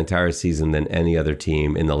an entire season than any other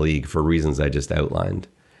team in the league for reasons I just outlined.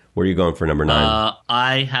 Where are you going for number 9?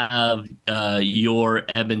 I have your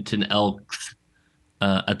Edmonton Elks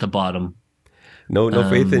at the bottom. No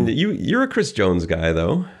faith in you. You're a Chris Jones guy,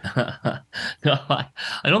 though. No, I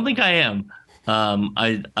don't think I am.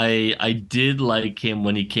 I did like him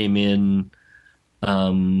when he came in,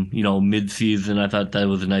 mid-season. I thought that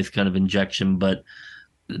was a nice kind of injection, but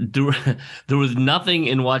there was nothing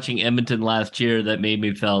in watching Edmonton last year that made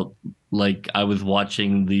me felt like I was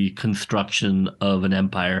watching the construction of an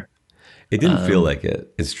empire. It didn't feel like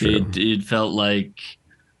it. It's true. It felt like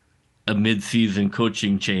a mid-season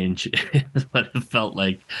coaching change. Is what it felt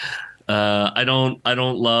like. I don't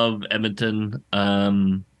love Edmonton.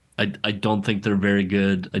 I don't think they're very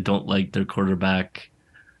good. I don't like their quarterback.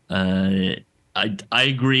 I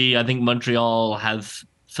agree. I think Montreal has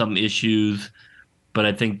some issues, but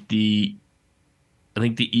I think the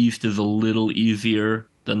East is a little easier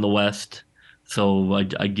than the West. So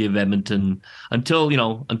I give Edmonton until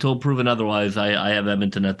proven otherwise. I have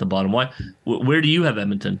Edmonton at the bottom. Why? Where do you have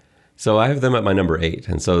Edmonton? So I have them at my number 8,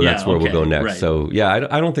 and so that's where we'll go next. Right. So yeah,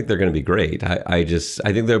 I don't think they're going to be great. I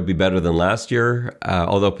think they'll be better than last year.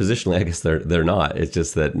 Although positionally, I guess they're not. It's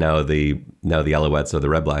just that now the Alouettes are the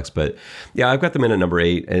REDBLACKS. But yeah, I've got them in at number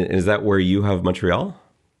 8. And is that where you have Montreal?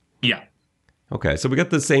 Yeah. Okay, so we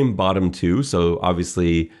got the same bottom 2. So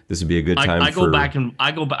obviously, this would be a good time. I go back.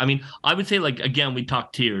 I mean, I would say again, we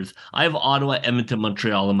talk tiers. I have Ottawa, Edmonton,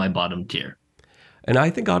 Montreal in my bottom tier. And I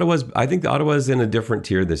think Ottawa's in a different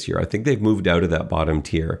tier this year. I think they've moved out of that bottom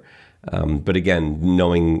tier. But again,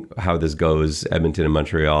 knowing how this goes, Edmonton and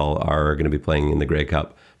Montreal are going to be playing in the Grey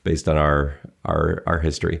Cup based on our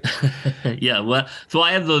history. Yeah, well, so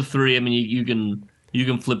I have those three. I mean, you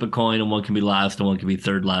can flip a coin, and one can be last, and one can be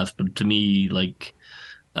third last. But to me, like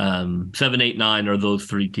 7, 8, 9 are those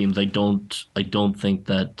three teams. I don't think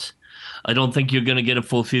you're going to get a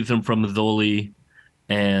full season from Mazzoli,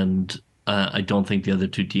 and I don't think the other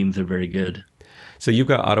two teams are very good. So you've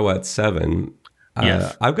got Ottawa at 7.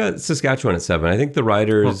 Yes. I've got Saskatchewan at 7. I think the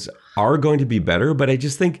Riders are going to be better, but I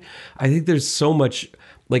think there's so much.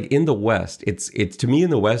 Like in the West, it's to me in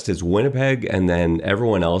the West is Winnipeg and then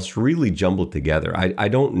everyone else really jumbled together. I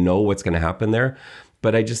don't know what's going to happen there,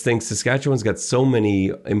 but I just think Saskatchewan's got so many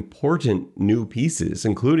important new pieces,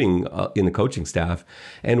 including in the coaching staff.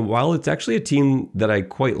 And while it's actually a team that I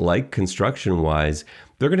quite like construction-wise,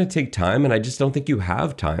 they're going to take time, and I just don't think you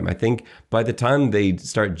have time. I think by the time they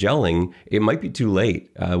start gelling, it might be too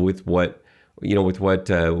late with what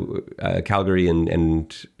Calgary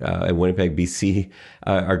and Winnipeg, BC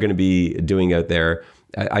are going to be doing out there.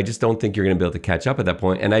 I just don't think you're going to be able to catch up at that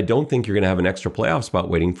point. And I don't think you're going to have an extra playoff spot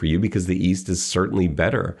waiting for you because the East is certainly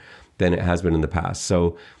better than it has been in the past.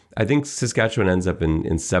 So I think Saskatchewan ends up in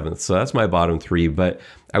 7th. So that's my bottom 3. But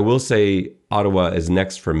I will say Ottawa is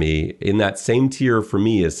next for me. In that same tier for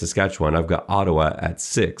me as Saskatchewan, I've got Ottawa at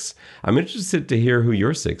 6. I'm interested to hear who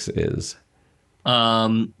your 6 is.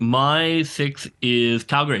 My 6 is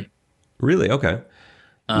Calgary. Really? Okay.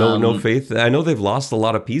 No faith. I know they've lost a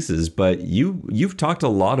lot of pieces, but you've talked a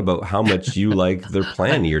lot about how much you like their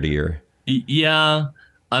plan year to year. Yeah,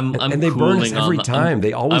 and they burn us every time.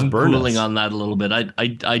 They always burn us. I'm cooling on that a little bit.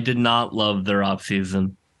 I did not love their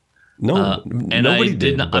offseason. No, and nobody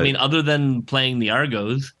did. Not, I mean, other than playing the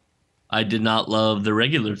Argos, I did not love the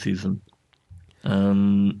regular season.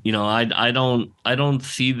 I don't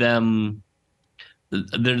see them.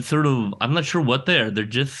 They're sort of, I'm not sure what they're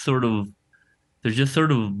just sort of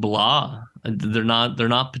blah. They're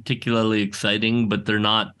not particularly exciting, but they're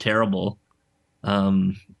not terrible.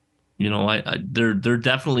 They're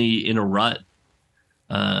definitely in a rut.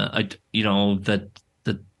 That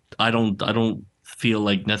I don't feel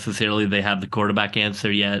like necessarily they have the quarterback answer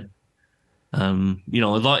yet.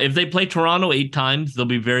 If they play Toronto 8 times, they'll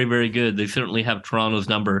be very, very good. They certainly have Toronto's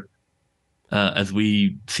number. As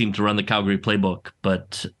we seem to run the Calgary playbook.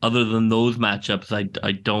 But other than those matchups,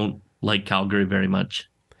 I don't like Calgary very much.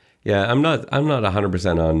 Yeah, I'm not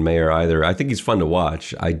 100% on Mayer either. I think he's fun to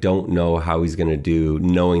watch. I don't know how he's going to do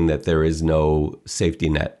knowing that there is no safety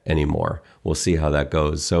net anymore. We'll see how that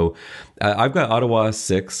goes. So I've got Ottawa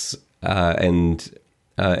 6, and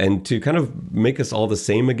to kind of make us all the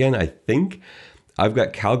same again, I think I've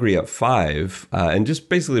got Calgary at 5, and just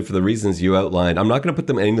basically for the reasons you outlined. I'm not going to put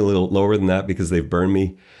them any little lower than that because they've burned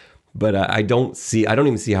me. But I don't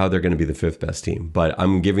even see how they're going to be the 5th best team. But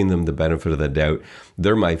I'm giving them the benefit of the doubt.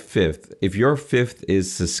 They're my 5th. If your 5th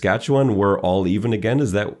is Saskatchewan, we're all even again.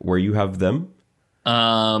 Is that where you have them?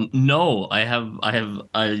 No,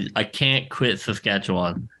 I can't quit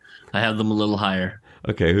Saskatchewan. I have them a little higher.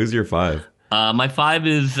 Okay, who's your 5? My 5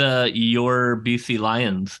 is your BC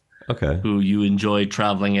Lions. Okay. Who you enjoy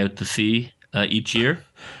traveling out to see each year?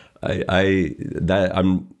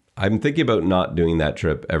 I'm thinking about not doing that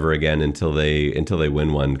trip ever again until they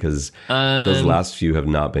win one because those last few have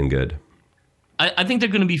not been good. I think they're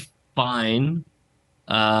going to be fine.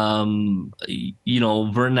 Vernon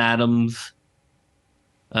Adams,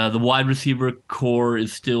 the wide receiver core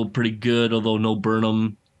is still pretty good, although no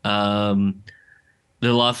Burnham. They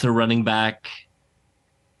lost their running back.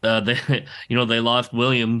 They lost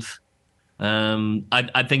Williams.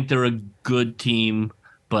 I think they're a good team,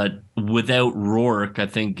 but without Rourke, I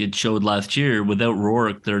think it showed last year. Without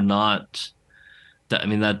Rourke, they're not.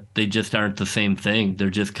 They just aren't the same thing. They're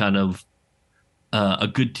just kind of a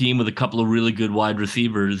good team with a couple of really good wide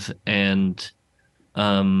receivers, and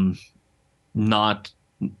not.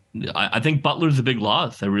 I think Butler's a big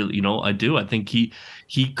loss. I do. I think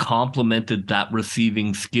he complemented that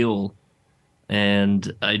receiving skill.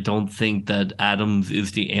 And I don't think that Adams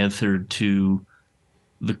is the answer to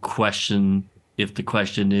the question, if the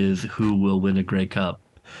question is who will win a Grey Cup.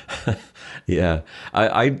 Yeah,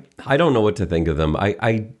 I don't know what to think of them.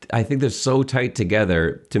 I think they're so tight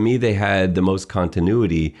together. To me, they had the most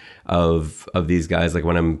continuity of these guys, like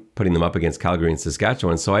when I'm putting them up against Calgary and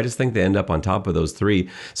Saskatchewan. So I just think they end up on top of those 3.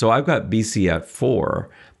 So I've got BC at 4.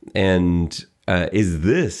 And is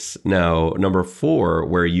this now number 4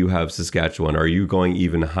 where you have Saskatchewan? Are you going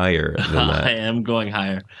even higher than that? I am going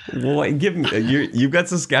higher. Well, you've got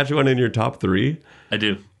Saskatchewan in your top 3? I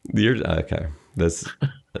do. Okay.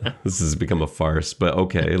 This has become a farce, but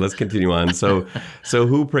okay, let's continue on. So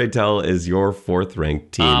who, pray tell, is your fourth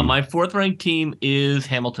ranked team? My fourth ranked team is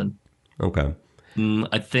Hamilton. Okay.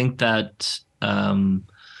 I think that I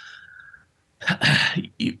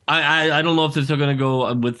don't know if they're still going to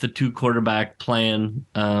go with the two quarterback plan.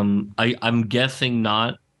 I'm guessing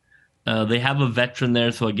not. They have a veteran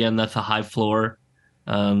there, so again, that's a high floor.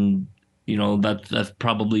 That's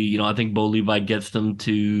probably, I think Bo Levi gets them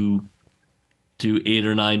to 8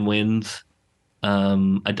 or 9 wins.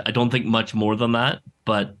 I don't think much more than that,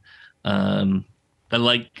 but I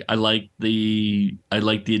like the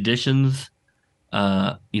additions.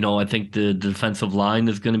 I think the defensive line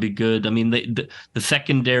is going to be good. I mean, the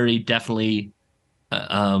secondary definitely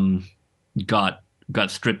got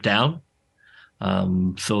stripped down.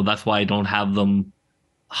 So that's why I don't have them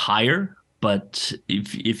higher. But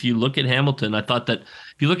if you look at Hamilton, I thought that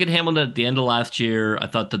if you look at Hamilton at the end of last year, I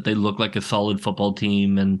thought that they looked like a solid football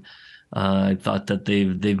team, and I thought that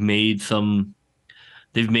they've made some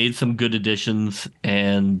good additions,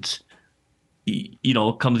 and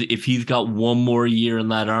comes if he's got one more year in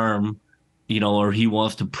that arm, or he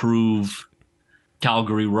wants to prove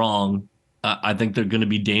Calgary wrong, I think they're going to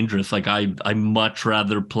be dangerous. Like I much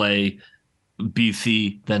rather play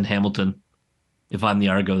BC than Hamilton if I'm the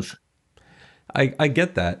Argos. I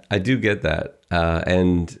get that. I do get that.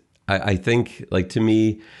 And I think, like, to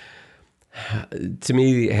me,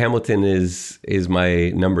 Hamilton is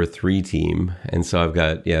my number 3 team. And so I've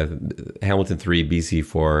got, Hamilton 3, BC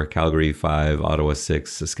 4, Calgary 5, Ottawa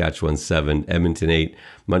 6, Saskatchewan 7, Edmonton 8,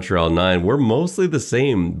 Montreal 9. We're mostly the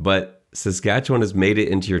same, but Saskatchewan has made it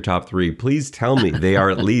into your top 3. Please tell me they are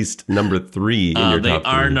at least number 3 in your top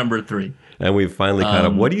 3. They are number 3. And we've finally caught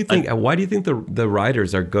up. What do you think? Why do you think the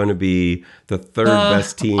Riders are going to be the third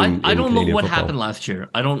best team? I don't know what football? happened last year.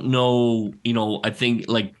 I don't know. I think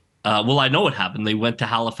I know what happened. They went to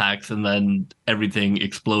Halifax and then everything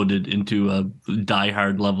exploded into a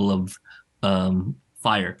diehard level of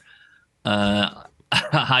fire.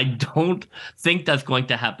 I don't think that's going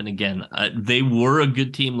to happen again. They were a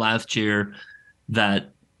good team last year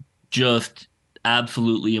that just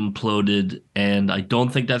absolutely imploded, and I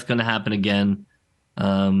don't think that's going to happen again.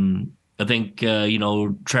 I think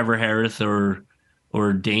Trevor Harris or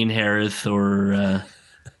Dane Harris or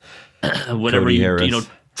whatever Harris.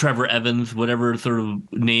 Trevor Evans, whatever sort of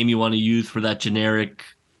name you want to use for that generic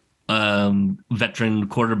veteran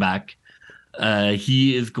quarterback.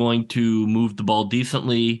 He is going to move the ball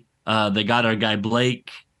decently. They got our guy Blake.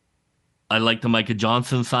 I like the Micah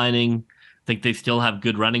Johnson signing. I think they still have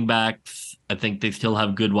good running backs. I think they still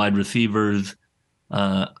have good wide receivers.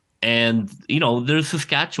 And there's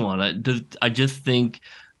Saskatchewan. I just think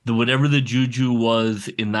whatever the juju was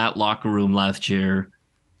in that locker room last year,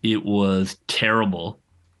 it was terrible.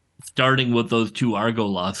 Starting with those 2 Argo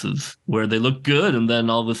losses where they looked good, and then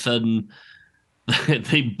all of a sudden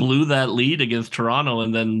they blew that lead against Toronto,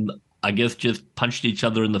 and then I guess just punched each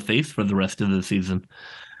other in the face for the rest of the season.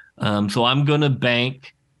 So I'm going to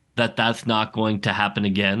bank that that's not going to happen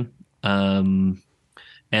again, and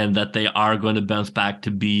that they are going to bounce back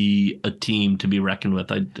to be a team to be reckoned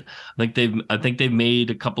with. I think they've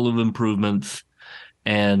made a couple of improvements,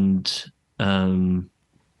 and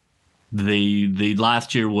the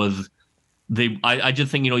last year was I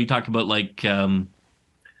just think you talk about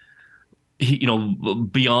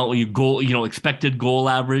beyond when you goal expected goal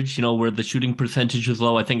average, where the shooting percentage is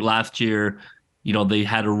low. I think last year they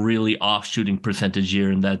had a really off shooting percentage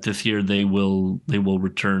year, and that this year they will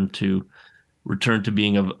return to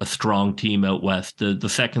being a strong team out west, the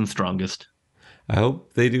second strongest. I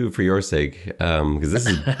hope they do, for your sake, because this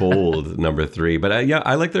is bold number 3. But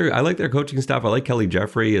I like their coaching staff. I like Kelly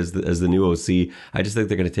Jeffrey as the new OC. I just think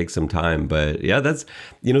they're going to take some time. But yeah, that's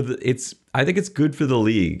I think it's good for the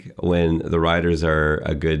league when the Riders are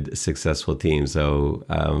a good, successful team. So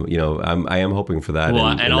I am hoping for that. Well,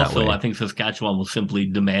 and also I think Saskatchewan will simply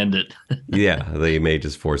demand it. Yeah, they may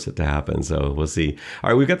just force it to happen. So we'll see. All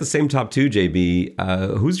right, we've got the same top 2,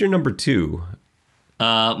 JB. Who's your number 2?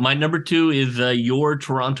 My number 2 is your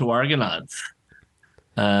Toronto Argonauts.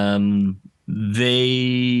 I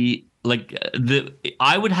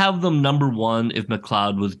would have them number 1 if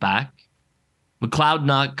McLeod was back. McLeod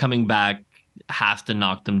not coming back has to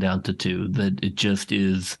knock them down to 2. That it just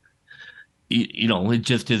is, it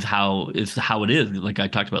just is how it is. Like I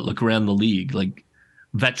talked about, look around the league. Like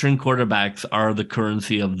veteran quarterbacks are the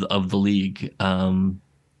currency of the league.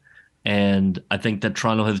 And I think that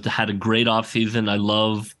Toronto has had a great offseason. I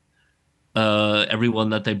love everyone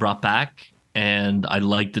that they brought back, and I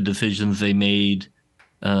like the decisions they made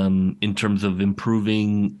in terms of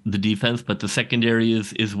improving the defense. But the secondary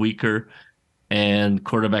is weaker, and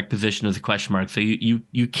quarterback position is a question mark. So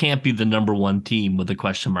you can't be the number one team with a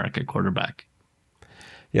question mark at quarterback.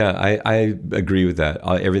 Yeah, I agree with that.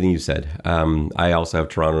 Everything you said. I also have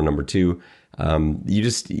Toronto number 2.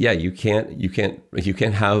 You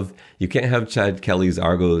can't have Chad Kelly's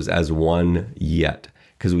Argos as 1 yet,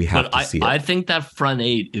 because we have to see it. I think that front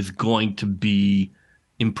 8 is going to be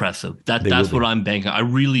impressive. That's what I'm banking. I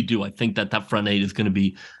really do. I think that front 8 is going to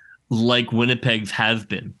be like Winnipeg's has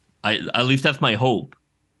been. At least that's my hope,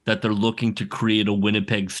 that they're looking to create a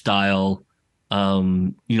Winnipeg style,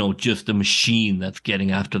 just a machine that's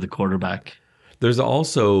getting after the quarterback. There's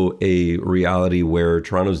also a reality where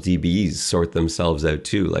Toronto's DBs sort themselves out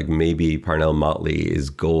too. Like maybe Parnell Motley is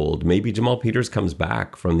gold. Maybe Jamal Peters comes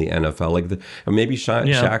back from the NFL. Or maybe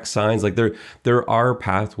Shaq signs. Like there are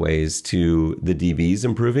pathways to the DBs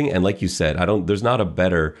improving. And like you said, there's not a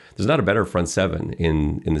better front 7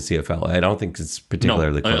 in the CFL. I don't think it's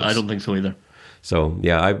particularly close. I don't think so either. So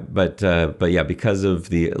yeah, but yeah, because of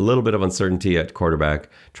the little bit of uncertainty at quarterback,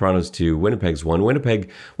 Toronto's 2, Winnipeg's 1. Winnipeg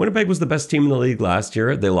was the best team in the league last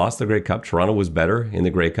year. They lost the Grey Cup. Toronto was better in the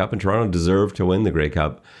Grey Cup, and Toronto deserved to win the Grey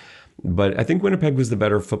Cup. But I think Winnipeg was the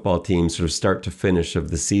better football team, sort of start to finish of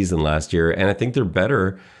the season last year, and I think they're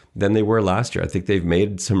better than they were last year. I think they've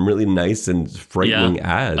made some really nice and frightening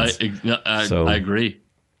ads. I agree.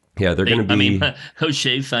 Yeah, they're going to be. I mean,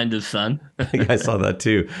 O'Shea signed his son. I saw that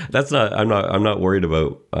too. I'm not worried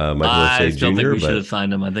about Michael O'Shea Jr. I still think we should have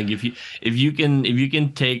signed him. I think if you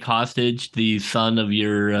can take hostage the son of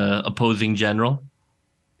your opposing general,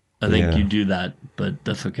 I think you do that. But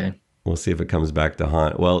that's okay. We'll see if it comes back to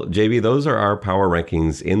haunt. Well, JB, those are our power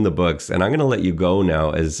rankings in the books. And I'm going to let you go now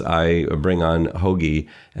as I bring on Hoagie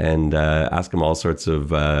and ask him all sorts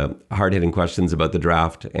of hard-hitting questions about the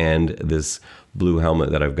draft and this blue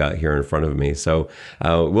helmet that I've got here in front of me. So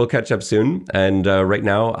we'll catch up soon. And right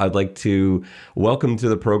now, I'd like to welcome to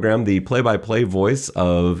the program the play-by-play voice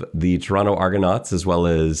of the Toronto Argonauts, as well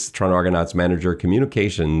as Toronto Argonauts manager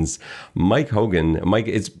communications, Mike Hogan. Mike,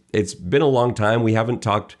 it's been a long time. We haven't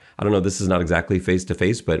talked. I don't know, this is not exactly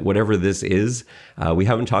face-to-face, but whatever this is, we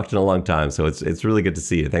haven't talked in a long time. So it's really good to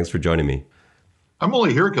see you. Thanks for joining me. I'm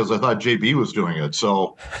only here because I thought JB was doing it.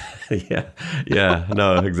 So yeah,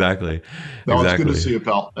 no, exactly. It's good to see you,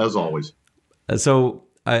 pal, as always. So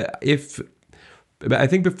I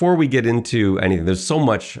think before we get into anything, there's so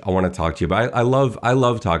much I want to talk to you about. I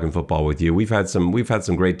love talking football with you. We've had some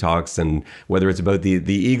great talks, and whether it's about the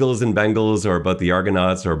Eagles and Bengals or about the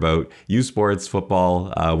Argonauts or about U Sports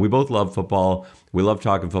football, we both love football. We love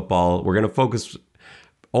talking football. We're going to focus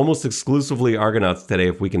almost exclusively Argonauts today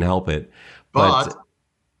if we can help it. But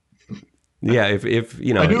yeah, if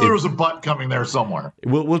you know, I knew there was a but coming there somewhere.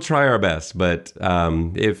 We'll try our best, but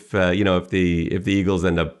if the Eagles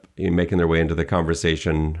end up making their way into the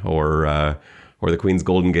conversation, or the Queen's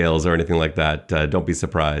Golden Gales or anything like that, don't be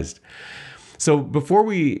surprised. So before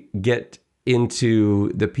we get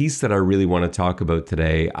into the piece that I really want to talk about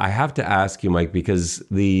today, I have to ask you, Mike, because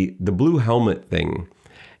the blue helmet thing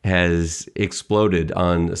has exploded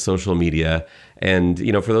on social media. And,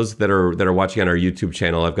 for those that are watching on our YouTube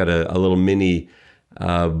channel, I've got a little mini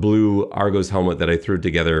blue Argos helmet that I threw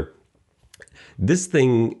together. This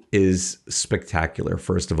thing is spectacular,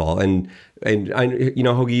 first of all. And I,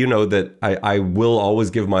 Hoagie, that I will always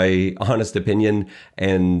give my honest opinion.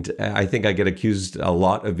 And I think I get accused a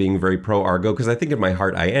lot of being very pro Argo, because I think in my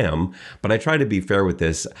heart I am, but I try to be fair with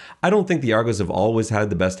this. I don't think the Argos have always had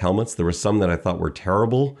the best helmets. There were some that I thought were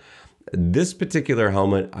terrible. This particular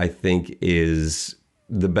helmet, I think, is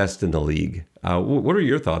the best in the league. What are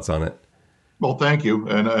your thoughts on it? Well, thank you,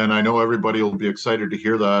 and I know everybody will be excited to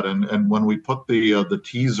hear that. And when we put the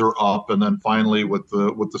teaser up, and then finally with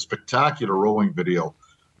the spectacular rowing video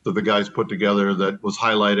that the guys put together, that was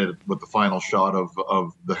highlighted with the final shot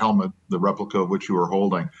of the helmet, the replica of which you were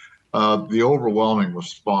holding, the overwhelming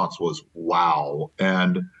response was wow.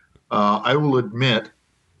 And I will admit,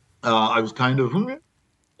 I was kind of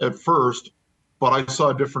at first, but I saw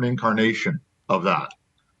a different incarnation of that.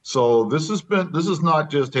 So this is not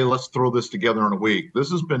just, hey, let's throw this together in a week. This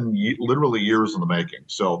has been literally years in the making.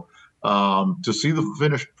 So to see the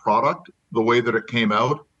finished product, the way that it came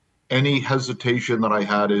out, any hesitation that I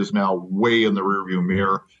had is now way in the rearview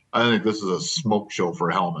mirror. I think this is a smoke show for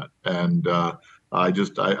a helmet. And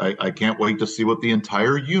I can't wait to see what the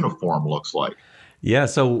entire uniform looks like. Yeah,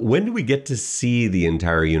 so when do we get to see the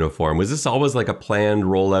entire uniform? Was this always like a planned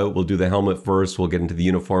rollout? We'll do the helmet first, we'll get into the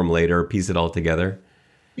uniform later, piece it all together?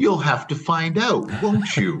 You'll have to find out,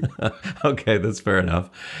 won't you? Okay, that's fair enough.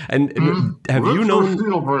 And have Well, you that's our known?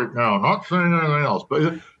 field right now. Not saying anything else,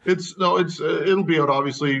 but it's no, it's it'll be out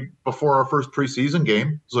obviously before our first preseason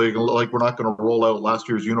game. So you can like we're not going to roll out last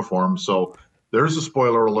year's uniforms. So there's a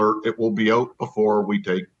spoiler alert. It will be out before we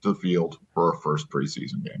take the field for our first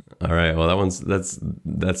preseason game. All right, well, that's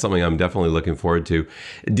something I'm definitely looking forward to.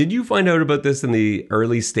 Did you find out about this in the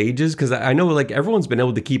early stages? Because I know like everyone's been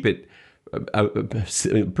able to keep it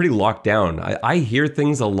pretty locked down. I hear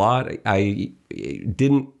things a lot. I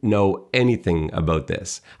didn't know anything about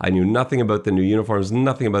this. I knew nothing about the new uniforms,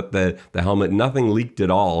 nothing about the helmet, nothing leaked at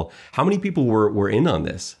all. How many people were in on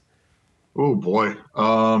this? Oh boy,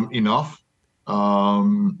 enough.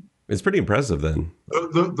 It's pretty impressive then.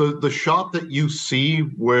 The shot that you see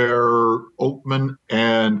where Oatman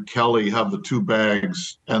and Kelly have the two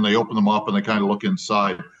bags and they open them up and they kind of look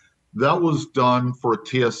inside. That was done for a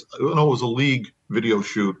TS. No, it was a league video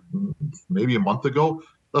shoot maybe a month ago.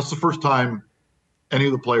 That's the first time any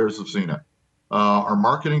of the players have seen it. Our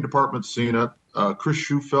marketing department's seen it. Chris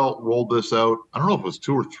Schufelt rolled this out. I don't know if it was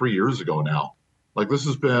 2 or 3 years ago now. Like this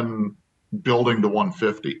has been building to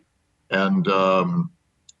 150, and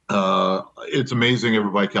it's amazing.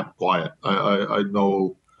 Everybody kept quiet. I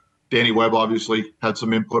know Danny Webb obviously had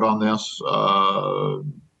some input on this. Our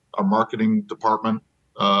marketing department.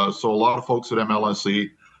 So a lot of folks at MLSE,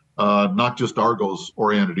 not just Argos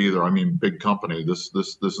oriented either. I mean, big company. This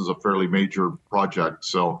is a fairly major project.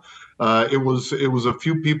 So it was a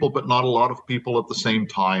few people, but not a lot of people at the same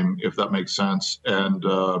time, if that makes sense. And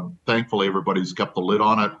thankfully, everybody's kept the lid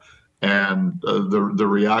on it. And the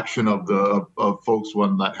reaction of folks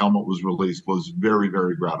when that helmet was released was very,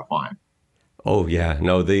 very gratifying. Oh yeah,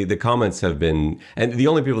 no, the comments have been, and the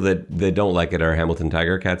only people that don't like it are Hamilton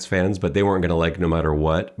Tiger Cats fans, but they weren't going to like it no matter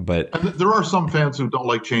what. But and there are some fans who don't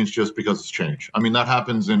like change just because it's change. I mean, that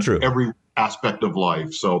happens in every aspect of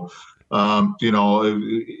life. So, those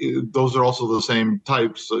are also the same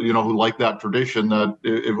types, who like that tradition that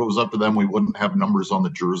if it was up to them, we wouldn't have numbers on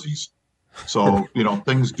the jerseys. So,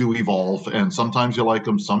 things do evolve, and sometimes you like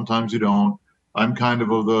them, sometimes you don't. I'm kind of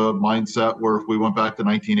the mindset where if we went back to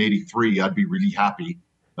 1983, I'd be really happy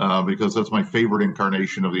because that's my favorite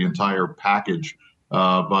incarnation of the entire package.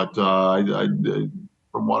 But from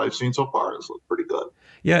what I've seen so far, it's looked pretty good.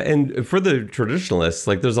 Yeah, and for the traditionalists,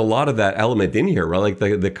 like there's a lot of that element in here, right? Like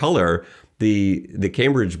the color, the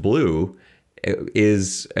Cambridge blue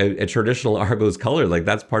is a traditional Argos color. Like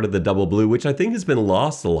that's part of the double blue, which I think has been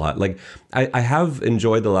lost a lot. Like I have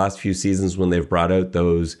enjoyed the last few seasons when they've brought out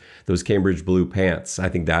those Cambridge blue pants. I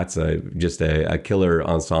think that's just a killer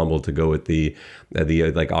ensemble to go with the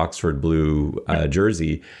like Oxford blue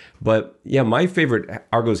jersey. But yeah, my favorite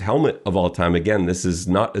Argos helmet of all time, again, this is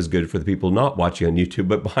not as good for the people not watching on YouTube,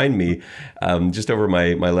 but behind me, just over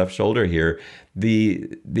my left shoulder here,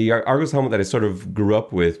 the Argos helmet that I sort of grew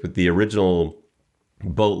up with the original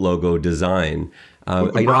boat logo design. I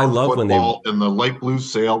love when they and the light blue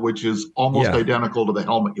sail, which is almost identical to the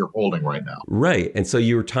helmet you're holding right now. Right, and so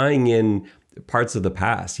you're tying in parts of the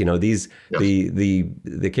past. These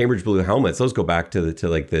the Cambridge blue helmets. Those go back to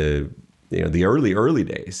the early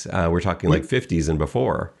days. We're talking like 50s and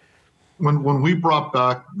before. When we brought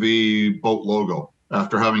back the boat logo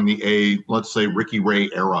after having the A, let's say Ricky Ray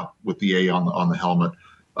era with the A on the helmet.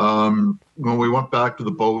 When we went back to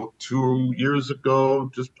the boat 2 years ago,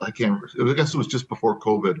 I guess it was just before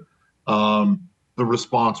COVID. The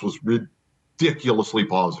response was ridiculously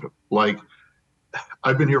positive. Like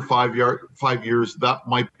I've been here 5 years. That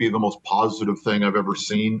might be the most positive thing I've ever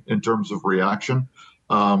seen in terms of reaction.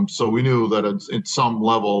 So we knew that at some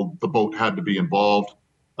level the boat had to be involved.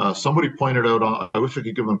 Somebody pointed out, I wish I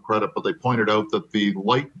could give them credit, but they pointed out that the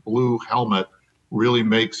light blue helmet really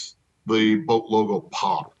makes the boat logo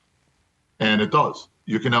pop. And it does.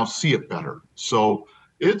 You can now see it better. So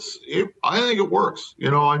I think it works.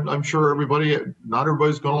 I'm sure not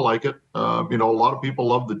everybody's going to like it. A lot of people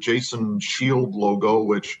love the Jason Shield logo,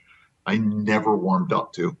 which I never warmed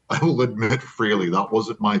up to. I will admit freely that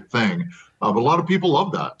wasn't my thing. But a lot of people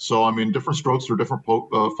love that. So, I mean, different strokes for different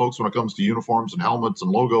folks when it comes to uniforms and helmets and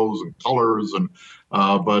logos and colors. And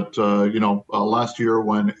last year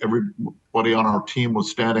when everybody on our team was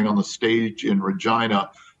standing on the stage in Regina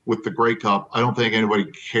with the Grey Cup, I don't think anybody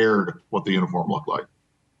cared what the uniform looked like.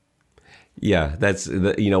 Yeah, that's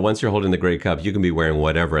once you're holding the Grey Cup, you can be wearing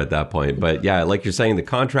whatever at that point. But yeah, like you're saying, the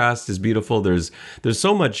contrast is beautiful. There's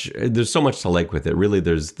so much to like with it. Really,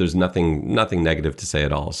 there's nothing negative to say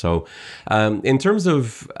at all. So, in terms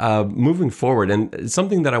of moving forward, and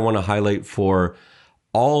something that I want to highlight for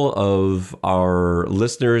all of our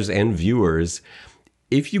listeners and viewers,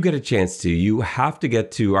 if you get a chance to, you have to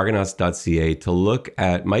get to argonauts.ca to look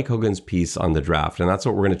at Mike Hogan's piece on the draft. And that's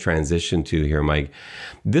what we're going to transition to here, Mike.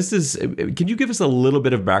 Can you give us a little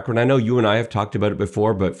bit of background? I know you and I have talked about it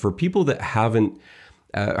before, but for people that haven't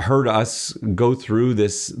heard us go through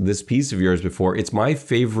this piece of yours before, it's my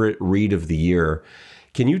favorite read of the year.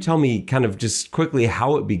 Can you tell me kind of just quickly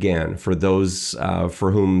how it began for those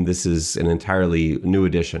for whom this is an entirely new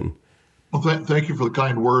edition? Well, thank you for the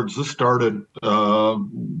kind words. This started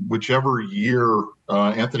whichever year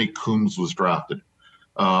Anthony Coombs was drafted.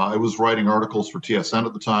 I was writing articles for TSN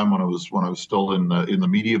at the time when I was still in the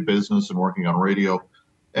media business and working on radio,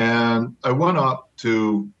 and I went up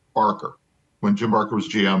to Barker when Jim Barker was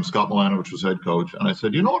GM, Scott Milanovich was head coach, and I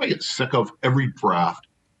said, you know what I get sick of every draft?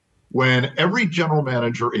 When every general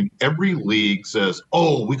manager in every league says,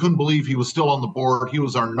 "Oh, we couldn't believe he was still on the board. He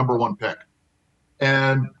was our number one pick,"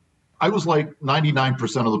 and I was like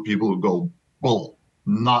 99% of the people who go, "Bull,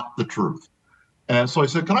 not the truth." And so I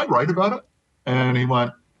said, "Can I write about it?" And he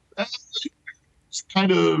went, "It's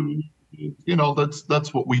kind of,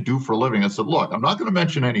 that's what we do for a living." I said, "Look, I'm not going to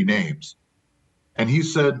mention any names." And he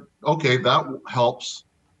said, "Okay, that helps."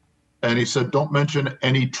 And he said, "Don't mention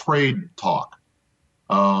any trade talk,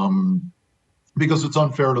 because it's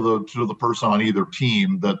unfair to the person on either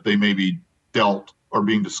team that they may be dealt or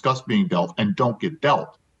being discussed being dealt and don't get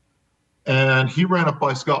dealt." And he ran it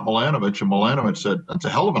by Scott Milanovich, and Milanovich said, "That's a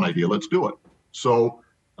hell of an idea. Let's do it." So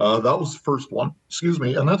that was the first one. Excuse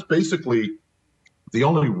me. And that's basically the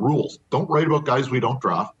only rules. Don't write about guys we don't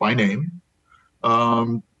draft by name.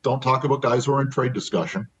 Don't talk about guys who are in trade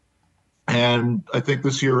discussion. And I think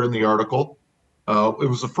this year in the article, it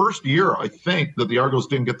was the first year, I think, that the Argos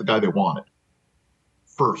didn't get the guy they wanted.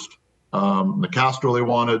 First. Nicastro they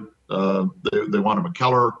wanted. They wanted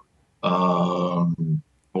McKellar.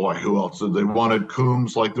 Boy, who else? They wanted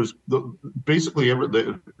Coombs. Like basically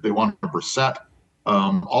they wanted Brissett.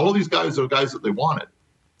 All of these guys are guys that they wanted.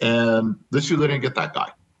 And this year they didn't get that guy.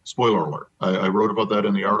 Spoiler alert. I wrote about that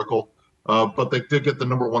in the article. But they did get the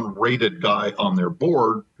number one rated guy on their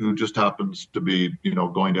board, who just happens to be,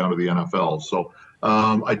 going down to the NFL. So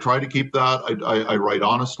I try to keep that. I write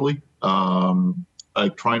honestly. I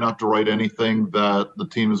try not to write anything that the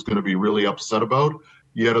team is going to be really upset about,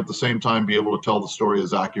 yet at the same time be able to tell the story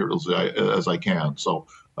as accurate as I can. So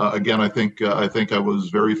again, I think I was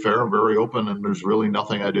very fair and very open, and there's really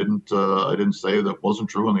nothing I didn't say that wasn't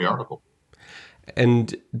true in the article.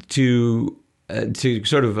 And to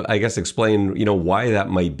sort of, I guess, explain, why that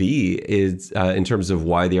might be is in terms of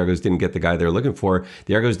why the Argos didn't get the guy they're looking for.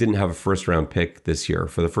 The Argos didn't have a first round pick this year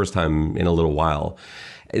for the first time in a little while.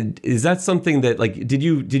 Is that something that, like, did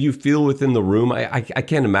you feel within the room? I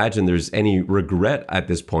can't imagine there's any regret at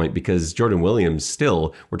this point, because Jordan Williams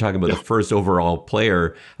still, we're talking about the first overall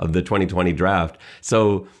player of the 2020 draft.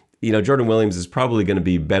 So, Jordan Williams is probably going to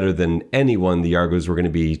be better than anyone the Argos were going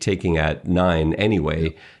to be taking at 9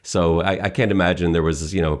 anyway. So I can't imagine there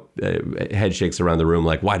was, head shakes around the room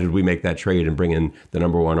like, why did we make that trade and bring in the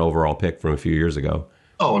number 1 overall pick from a few years ago?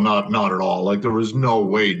 Oh, not at all. Like, there was no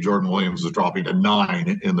way Jordan Williams was dropping to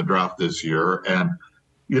 9 in the draft this year. And,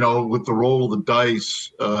 with the roll of the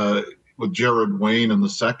dice, with Jared Wayne in the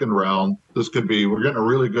second round, this could be, we're getting a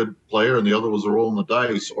really good player and the other was a roll in the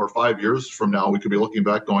dice. Or 5 years from now, we could be looking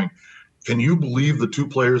back going, can you believe the 2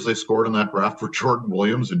 players they scored in that draft were Jordan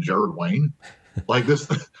Williams and Jared Wayne? Like, this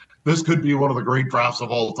could be one of the great drafts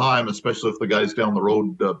of all time, especially if the guys down the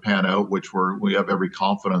road pan out, which we have every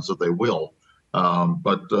confidence that they will.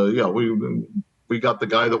 We got the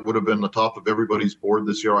guy that would have been the top of everybody's board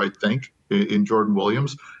this year, I think, in Jordan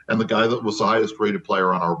Williams, and the guy that was the highest rated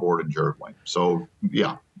player on our board in Jared Wayne. So,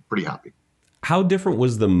 yeah, pretty happy. How different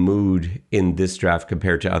was the mood in this draft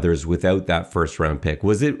compared to others without that first round pick?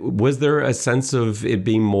 Was there a sense of it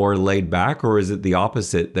being more laid back, or is it the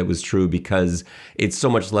opposite that was true because it's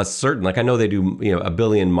so much less certain? Like, I know they do, a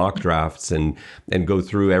billion mock drafts and go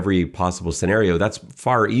through every possible scenario. That's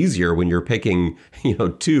far easier when you're picking,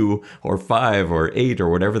 2 or 5 or 8 or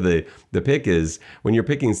whatever the pick is. When you're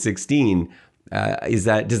picking 16, does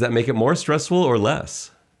that make it more stressful or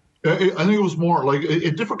less? I think it was more like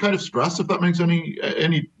a different kind of stress, if that makes any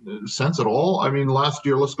sense at all. I mean, last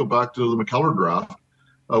year, let's go back to the McKellar draft.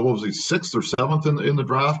 What was he, 6th or 7th in the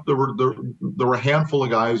draft? There were a handful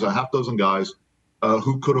of guys, a half dozen guys,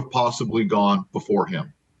 who could have possibly gone before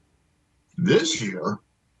him. This year,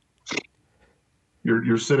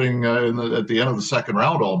 you're sitting at the end of the second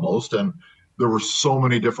round almost, and there were so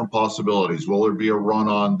many different possibilities. Will there be a run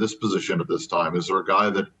on this position at this time? Is there a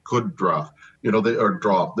guy that could draft?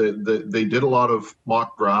 Drop. They did a lot of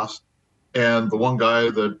mock drafts, and the one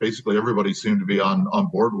guy that basically everybody seemed to be on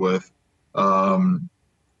board with,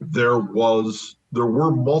 there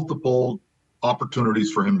were multiple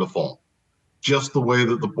opportunities for him to fall, just the way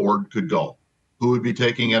that the board could go. Who would be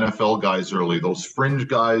taking NFL guys early? Those fringe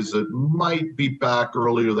guys that might be back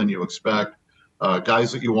earlier than you expect,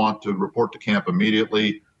 guys that you want to report to camp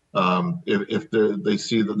immediately. If they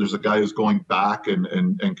see that there's a guy who's going back and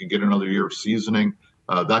can get another year of seasoning,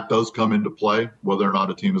 that does come into play, whether or not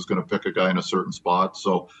a team is going to pick a guy in a certain spot.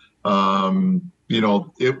 So, there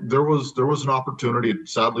was an opportunity.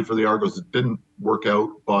 Sadly for the Argos, it didn't work out,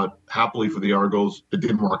 but happily for the Argos, it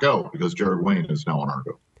didn't work out because Jared Wayne is now an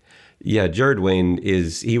Argo. Yeah, Jared Wayne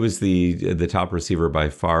he was the top receiver by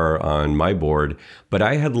far on my board, but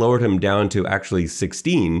I had lowered him down to actually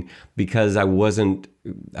 16 because I was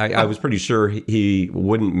pretty sure he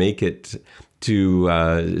wouldn't make it to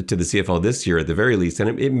the CFL this year at the very least,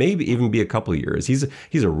 and it may even be a couple of years. He's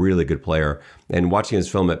a really good player, and watching his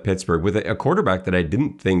film at Pittsburgh with a quarterback that I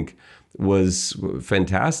didn't think was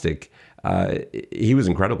fantastic, he was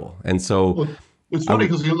incredible, and so. Well, it's funny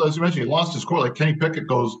because, as you mentioned, he lost his core. Like Kenny Pickett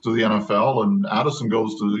goes to the NFL and Addison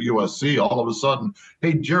goes to the USC. All of a sudden,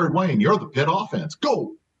 hey, Jared Wayne, you're the Pitt offense.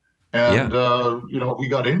 Go. And, he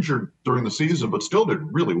got injured during the season, but still did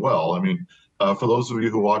really well. I mean, for those of you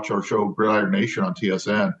who watch our show, Gridiron Nation on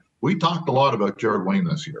TSN, we talked a lot about Jared Wayne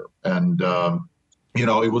this year. And, I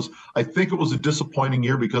think it was a disappointing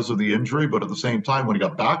year because of the injury, but at the same time, when he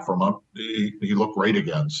got back from it, he looked great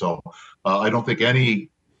again. So I don't think any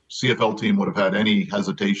CFL team would have had any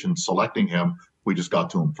hesitation selecting him. We just got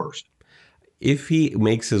to him first. If he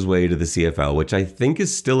makes his way to the CFL, which I think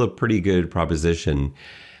is still a pretty good proposition,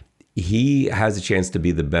 he has a chance to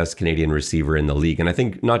be the best Canadian receiver in the league. And I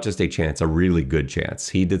think not just a chance, a really good chance.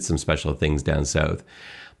 He did some special things down south.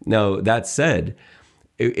 Now, that said,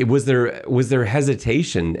 was there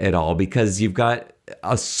hesitation at all? Because you've got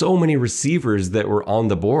so many receivers that were on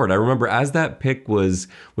the board. I remember as that pick was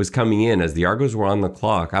coming in, as the Argos were on the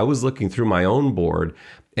clock, I was looking through my own board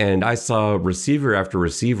and I saw receiver after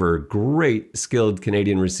receiver, great skilled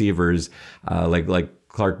Canadian receivers, like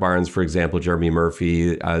Clark Barnes, for example, Jeremy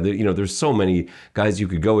Murphy. There's so many guys you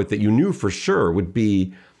could go with that you knew for sure would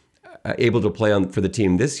be able to play for the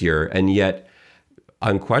team this year. And yet,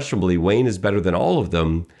 unquestionably, Wayne is better than all of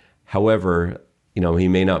them. However, he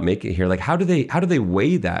may not make it here. Like, how do they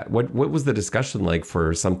weigh that? What was the discussion like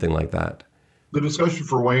for something like that? The discussion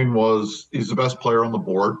for Wayne was he's the best player on the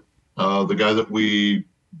board. The guy that we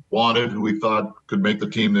wanted, who we thought could make the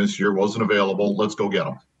team this year, wasn't available. Let's go get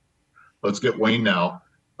him. Let's get Wayne now.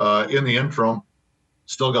 In the interim,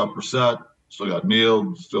 still got Brissett, still got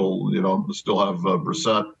Neal, still have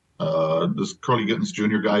Brissett. This Curly Gittens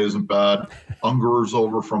Jr. guy isn't bad. Unger's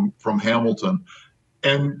over from Hamilton.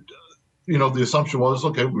 And the assumption was,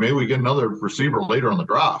 okay, maybe we get another receiver later in the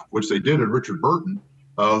draft, which they did in Richard Burton,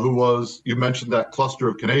 who was, you mentioned that cluster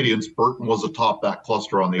of Canadians. Burton was atop that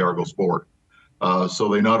cluster on the Argos board. So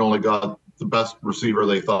they not only got the best receiver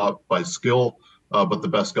they thought by skill, but the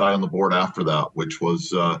best guy on the board after that, which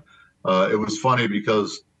was, it was funny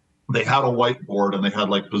because they had a whiteboard and they had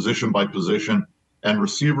like position by position and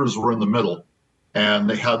receivers were in the middle. And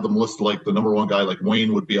they had them listed like the number one guy, like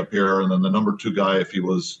Wayne would be up here. And then the number two guy, if he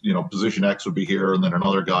was, position X would be here. And then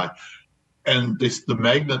another guy. And the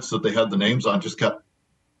magnets that they had the names on just kept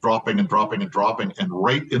dropping and dropping and dropping. And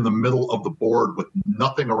right in the middle of the board with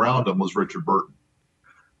nothing around him was Richard Burton.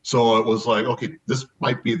 So it was like, okay, this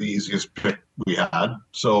might be the easiest pick we had.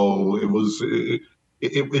 So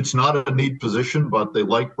it's not a need position, but they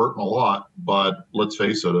like Burton a lot. But let's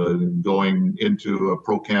face it, going into a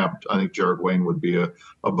pro camp, I think Jared Wayne would be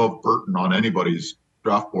above Burton on anybody's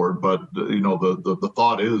draft board. But the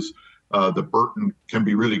thought is that Burton can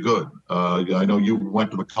be really good. I know you went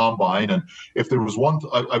to the combine, and if there was one,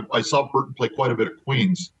 I saw Burton play quite a bit at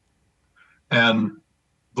Queens, and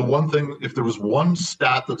the one thing, if there was one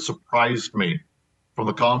stat that surprised me from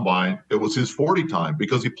the combine, it was his 40 time,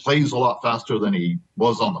 because he plays a lot faster than he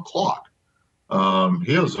was on the clock.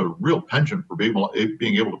 He has a real penchant for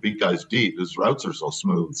being able to beat guys deep. His routes are so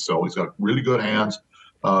smooth. So he's got really good hands,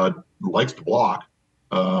 likes to block.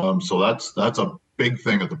 So that's a big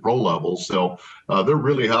thing at the pro level. So they're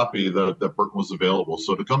really happy that Burton was available.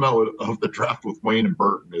 So to come out of the draft with Wayne and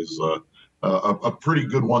Burton is a pretty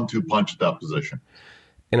good 1-2 punch at that position.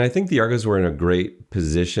 And I think the Argos were in a great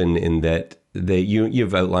position in that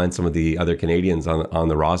you've outlined some of the other Canadians on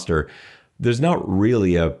the roster. There's not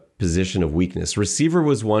really a position of weakness. Receiver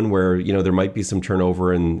was one where, there might be some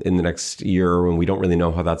turnover in the next year, and we don't really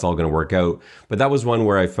know how that's all going to work out. But that was one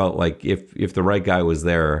where I felt like if the right guy was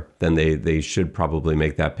there, then they should probably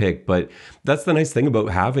make that pick. But that's the nice thing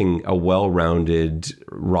about having a well-rounded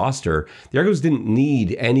roster. The Argos didn't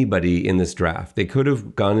need anybody in this draft. They could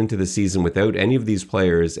have gone into the season without any of these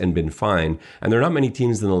players and been fine. And there are not many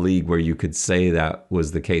teams in the league where you could say that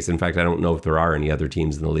was the case. In fact, I don't know if there are any other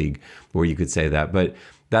teams in the league where you could say that. But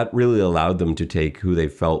that really allowed them to take who they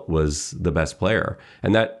felt was the best player.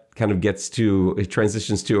 And that kind of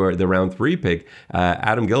transitions to the round 3 pick,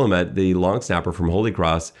 Adam Guillemette, the long snapper from Holy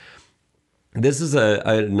Cross. This is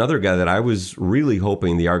another guy that I was really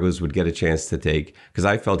hoping the Argos would get a chance to take, because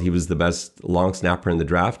I felt he was the best long snapper in the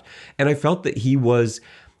draft. And I felt that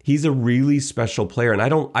he's a really special player. And I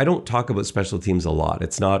don't talk about special teams a lot.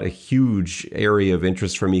 It's not a huge area of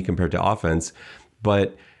interest for me compared to offense,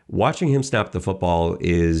 but watching him snap the football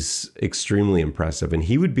is extremely impressive, and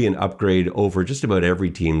he would be an upgrade over just about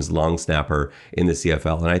every team's long snapper in the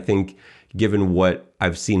CFL. And I think, given what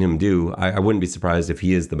I've seen him do, I wouldn't be surprised if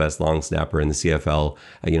he is the best long snapper in the CFL,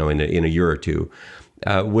 in a year or two.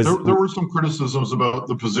 There were some criticisms about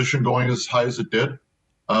the position going as high as it did.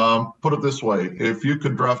 Put it this way: if you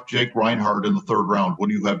could draft Jake Reinhardt in the 3rd round,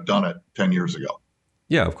 would you have done it 10 years ago?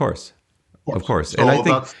 Yeah, of course. Of course. So and I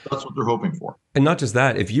think that's what they're hoping for. And not just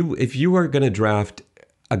that, if you are going to draft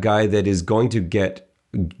a guy that is going to get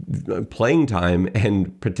playing time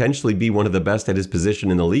and potentially be one of the best at his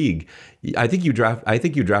position in the league, I think you draft that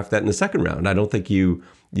in the 2nd round. I don't think you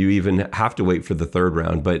even have to wait for the 3rd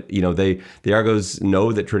round. But the Argos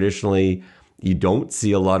know that traditionally you don't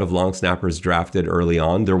see a lot of long snappers drafted early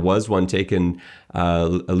on. There was one taken,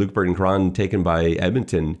 Luke Burton-Cron, taken by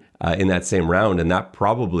Edmonton in that same round, and that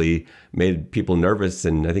probably made people nervous.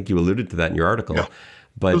 And I think you alluded to that in your article. Yeah.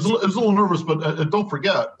 But it was a little nervous, but don't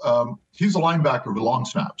forget, he's a linebacker with long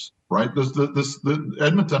snaps, right? The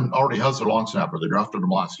Edmonton already has their long snapper. They drafted him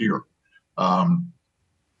last year.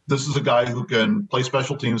 This is a guy who can play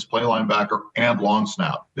special teams, play linebacker, and long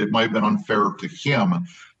snap. It might have been unfair to him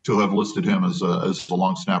to have listed him as the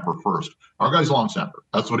long snapper first. Our guy's a long snapper.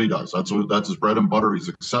 That's what he does. That's his bread and butter. He's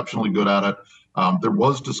exceptionally good at it. There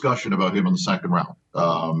was discussion about him in the 2nd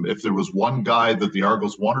round. If there was one guy that the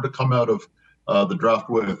Argos wanted to come out of the draft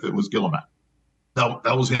with, it was Guillemette. That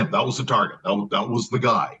was him. That was the target. That was the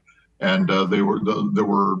guy. And there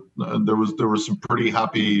were some pretty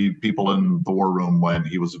happy people in the war room when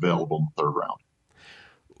he was available in the 3rd round.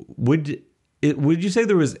 Would you say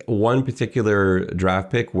there was one particular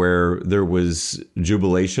draft pick where there was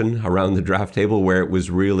jubilation around the draft table, where it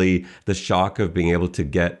was really the shock of being able to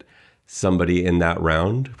get somebody in that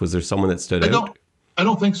round? Was there someone that stood out? I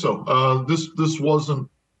don't think so. This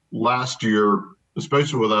wasn't last year,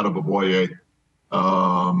 especially without a Boboye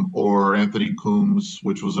or Anthony Coombs,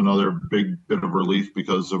 which was another big bit of relief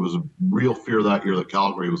because there was a real fear that year that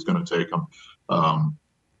Calgary was going to take him.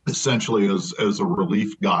 Essentially as a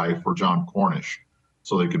relief guy for John Cornish,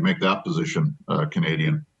 so they could make that position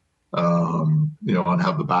Canadian, and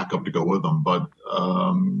have the backup to go with them. But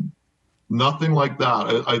nothing like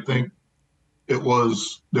that. I think they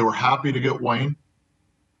were happy to get Wayne.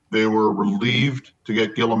 They were relieved to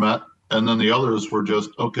get Guillemette. And then the others were just,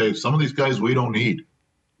 okay, some of these guys we don't need.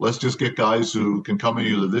 Let's just get guys who can come in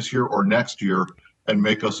either this year or next year and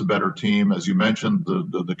make us a better team. As you mentioned,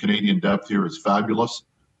 the Canadian depth here is fabulous.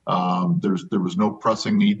 There was no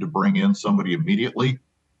pressing need to bring in somebody immediately.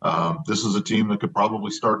 This is a team that could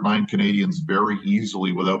probably start 9 Canadians very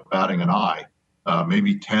easily without batting an eye,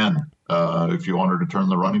 maybe 10 if you wanted to turn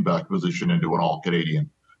the running back position into an all-Canadian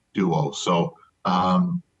duo. So,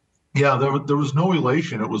 there was no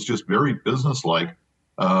elation. It was just very businesslike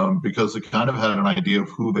because they kind of had an idea of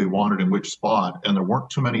who they wanted in which spot, and there weren't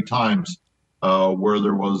too many times where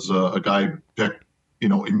there was a guy picked,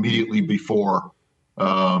 immediately before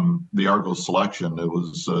the Argos selection. It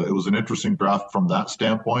was an interesting draft from that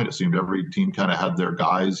standpoint. It seemed every team kind of had their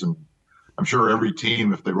guys, and I'm sure every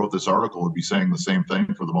team, if they wrote this article, would be saying the same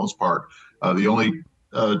thing for the most part. The only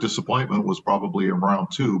disappointment was probably in round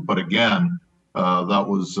 2, but again, that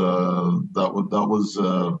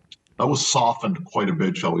was softened quite a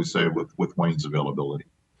bit, shall we say, with Wayne's availability.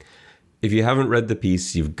 If you haven't read the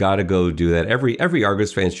piece, you've got to go do that. Every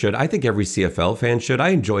Argos fan should. I think every CFL fan should. I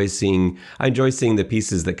enjoy seeing the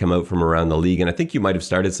pieces that come out from around the league, and I think you might have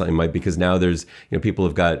started something, Mike, because now there's people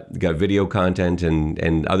have got video content,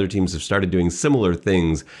 and other teams have started doing similar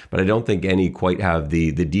things, but I don't think any quite have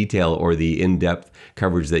the detail or the in-depth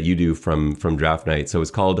coverage that you do from draft night. So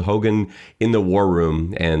it's called Hogan in the War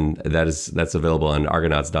Room, and that's available on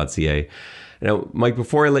Argonauts.ca. Now, Mike,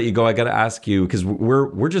 before I let you go, I got to ask you, because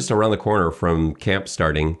we're just around the corner from camp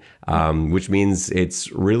starting, which means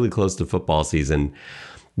it's really close to football season.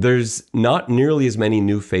 There's not nearly as many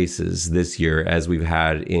new faces this year as we've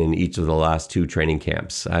had in each of the last two training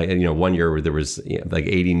camps. One year where there was like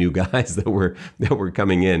 80 new guys that were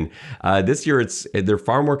coming in. This year they're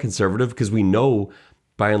far more conservative because we know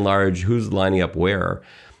by and large who's lining up where.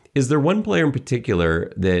 Is there one player in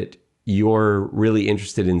particular that you're really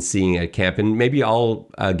interested in seeing at camp? And maybe I'll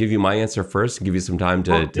give you my answer first and give you some time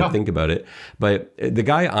to think about it. But the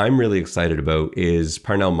guy I'm really excited about is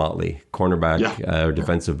Parnell Motley, cornerback,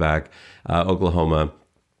 defensive back, Oklahoma.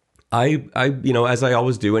 I as I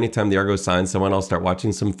always do, anytime the Argos sign someone, I'll start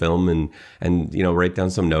watching some film and write down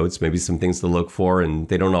some notes, maybe some things to look for. And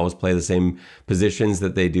they don't always play the same positions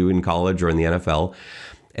that they do in college or in the NFL.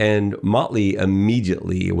 And Motley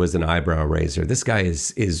immediately was an eyebrow raiser. This guy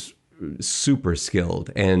is super skilled,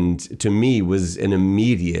 and to me was an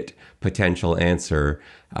immediate potential answer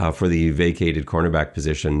for the vacated cornerback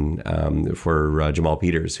position for Jamal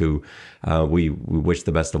Peters, who we wish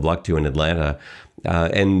the best of luck to in Atlanta.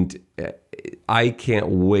 And I can't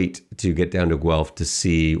wait to get down to Guelph to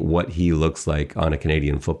see what he looks like on a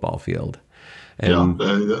Canadian football field. And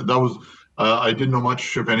that was. I didn't know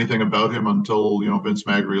much, if anything, about him until Vince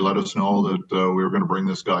Magri let us know that we were going to bring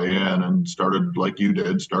this guy in, and started like you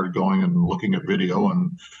did, started going and looking at video,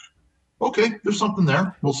 and okay, there's something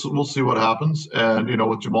there. We'll see what happens. And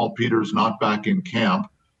with Jamal Peters not back in camp,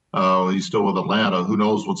 he's still with Atlanta. Who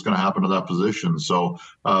knows what's going to happen to that position? So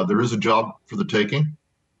there is a job for the taking,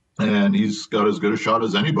 and he's got as good a shot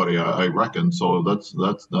as anybody, I reckon. So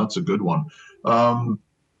that's a good one.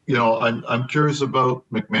 I'm curious about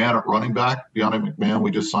McMahon at running back. Deontay McMahon,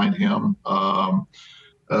 we just signed him.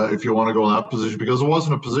 If you want to go in that position, because it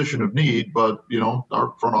wasn't a position of need, but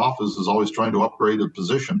our front office is always trying to upgrade the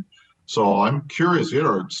position. So I'm curious. He had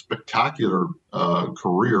a spectacular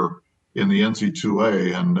career in the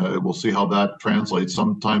NC2A, and we'll see how that translates.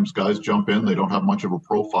 Sometimes guys jump in, they don't have much of a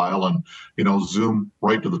profile, and zoom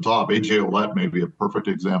right to the top. AJ Ouellette may be a perfect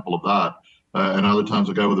example of that. And other times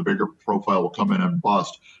a guy with a bigger profile will come in and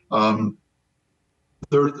bust.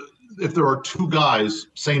 If there are two guys,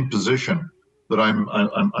 same position, that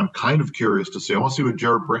I'm kind of curious to see. I want to see what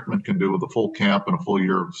Jared Brinkman can do with a full camp and a full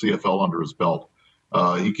year of CFL under his belt.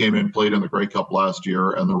 He came in, played in the Grey Cup last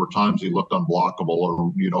year, and there were times he looked unblockable,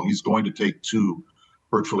 or he's going to take two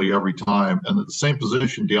virtually every time. And at the same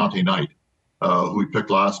position, Deontay Knight, who we picked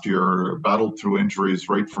last year, battled through injuries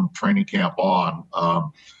right from training camp on.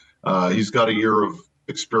 He's got a year of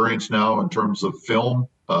experience now in terms of film,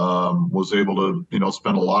 was able to,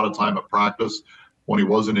 spend a lot of time at practice when he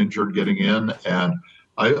wasn't injured getting in. And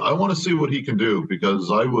I want to see what he can do,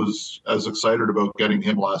 because I was as excited about getting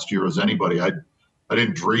him last year as anybody. I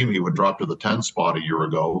didn't dream he would drop to the 10 spot a year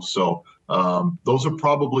ago. So those are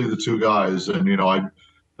probably the two guys. And,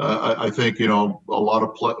 I think, a lot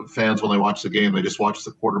of fans, when they watch the game, they just watch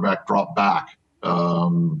the quarterback drop back.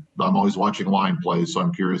 I'm always watching line play, so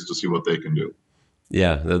I'm curious to see what they can do.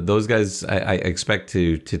 Yeah, those guys I expect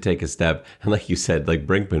to take a step. And like you said, like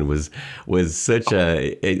Brinkman was such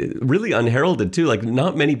a really unheralded too. Like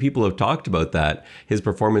not many people have talked about that, his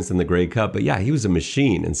performance in the Grey Cup. But yeah, he was a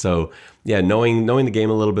machine. And so yeah, knowing the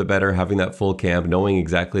game a little bit better, having that full camp, knowing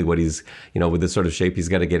exactly what he's, with the sort of shape he's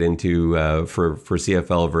got to get into for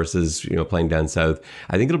CFL versus, playing down south.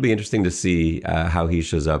 I think it'll be interesting to see how he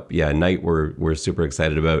shows up. Yeah, Knight we're super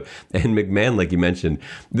excited about. And McMahon, like you mentioned,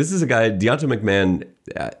 this is a guy, Deontay McMahon,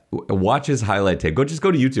 watch his highlight tape. Go to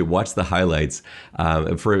YouTube, watch the highlights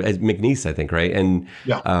for McNeese, I think, right? And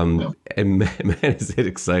and man, is it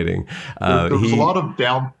exciting. There was a lot of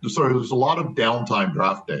downtime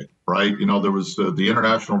draft day, right? There was the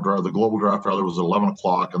international draft, the global draft rather, was at 11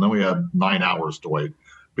 o'clock, and then we had 9 hours to wait,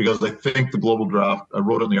 because I think the global draft, I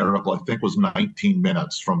wrote in the article, I think was 19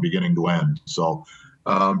 minutes from beginning to end. So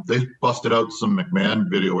they busted out some McMahon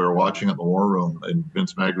video we were watching at the War Room in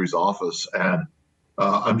Vince Magri's office, and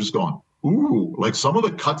I'm just going, ooh, like some of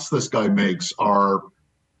the cuts this guy makes are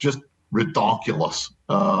just ridiculous.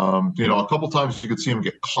 A couple times you could see him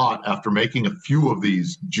get caught after making a few of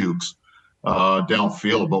these jukes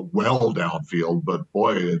downfield, but well downfield. But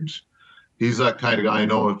boy, he's that kind of guy. I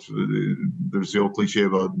know there's the old cliche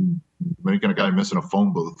about making a guy miss in a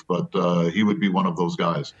phone booth, but he would be one of those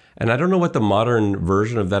guys. And I don't know what the modern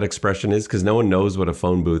version of that expression is, because no one knows what a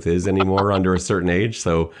phone booth is anymore under a certain age.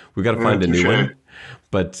 So we've got to find a new one.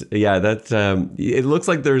 But yeah, it looks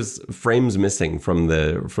like there's frames missing from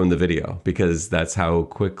the video, because that's how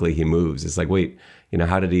quickly he moves. It's like, wait,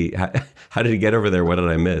 how did he get over there? What did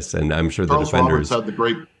I miss? And I'm sure the defenders.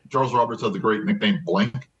 Charles Roberts had the great nickname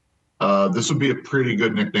Blink. This would be a pretty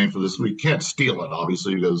good nickname for this. We can't steal it,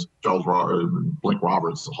 obviously, because Blink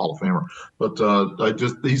Roberts is a Hall of Famer. But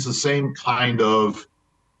he's the same kind of,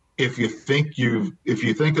 if you think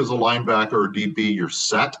as a linebacker or DB you're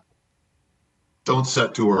set, don't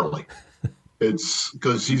set too early. It's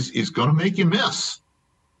because he's going to make you miss.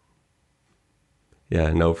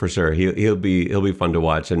 Yeah, no, for sure. He'll be fun to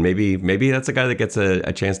watch, and maybe that's a guy that gets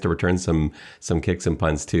a chance to return some kicks and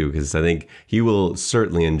punts too, because I think he will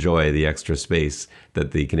certainly enjoy the extra space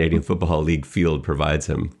that the Canadian Football League field provides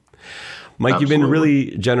him. Mike, Absolutely. You've been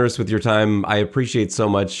really generous with your time. I appreciate so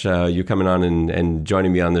much you coming on and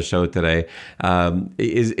joining me on the show today.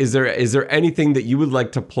 Is there anything that you would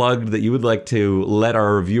like to plug, that you would like to let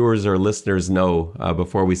our viewers or listeners know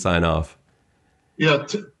before we sign off? Yeah,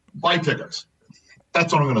 buy tickets.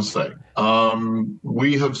 That's what I'm going to say.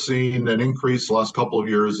 We have seen an increase the last couple of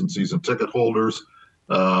years in season ticket holders.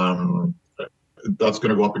 That's going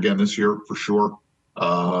to go up again this year for sure.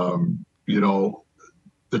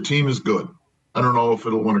 The team is good. I don't know if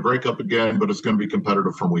it'll win a Grey Cup again, but it's going to be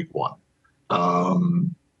competitive from week one.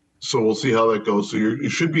 So we'll see how that goes. So you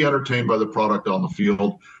should be entertained by the product on the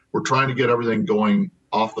field. We're trying to get everything going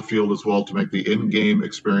off the field as well to make the in-game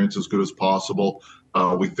experience as good as possible.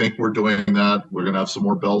 We think we're doing that. We're going to have some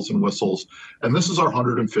more bells and whistles. And this is our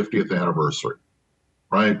 150th anniversary,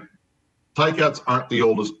 right? Ticats aren't the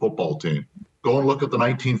oldest football team. Go and look at the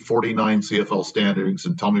 1949 CFL standings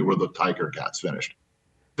and tell me where the Tiger Cats finished.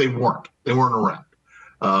 They weren't around.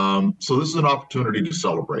 So this is an opportunity to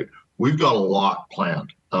celebrate. We've got a lot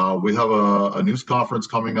planned. We have a news conference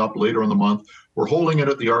coming up later in the month. We're holding it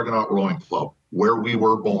at the Argonaut Rowing Club, where we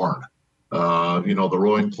were born. The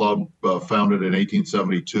rowing club founded in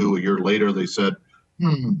 1872. A year later, they said,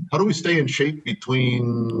 how do we stay in shape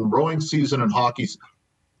between rowing season and hockey?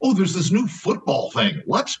 Oh, there's this new football thing.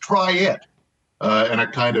 Let's try it. And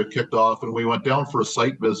it kind of kicked off, and we went down for a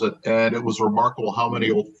site visit, and it was remarkable how many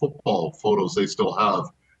old football photos they still have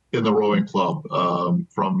in the rowing club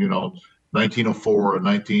from, 1904 and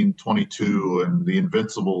 1922, and the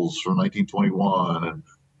Invincibles from 1921, and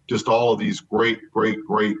just all of these great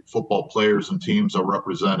football players and teams are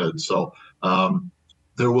represented. So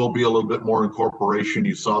there will be a little bit more incorporation.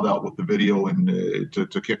 You saw that with the video and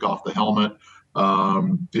to kick off the helmet.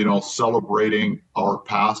 Celebrating our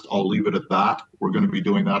past. I'll leave it at that. We're going to be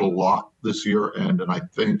doing that a lot this year, and I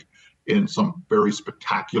think in some very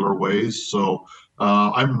spectacular ways. So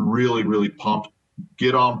I'm really, really pumped.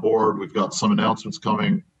 Get on board. We've got some announcements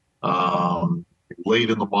coming late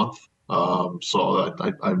in the month. So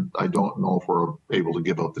I don't know if we're able to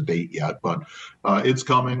give out the date yet, but it's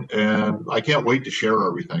coming, and I can't wait to share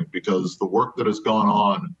everything, because the work that has gone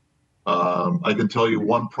on, I can tell you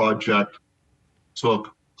one project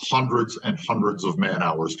took hundreds and hundreds of man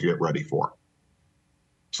hours to get ready for.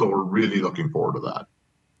 So we're really looking forward to that.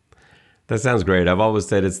 That sounds great. I've always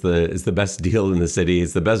said it's the best deal in the city.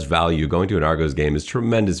 It's the best value. Going to an Argos game is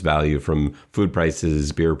tremendous value, from food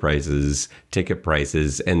prices, beer prices, ticket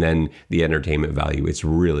prices, and then the entertainment value. It's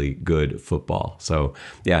really good football. So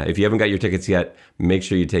yeah, if you haven't got your tickets yet, make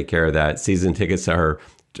sure you take care of that. Season tickets are,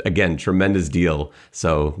 again, tremendous deal.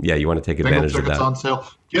 So yeah, you want to take advantage of that. Tickets on sale.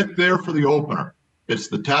 Get there for the opener. It's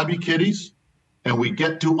the Tabby Kitties, and we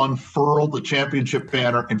get to unfurl the championship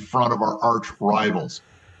banner in front of our arch rivals.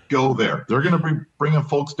 Go there. They're going to be bringing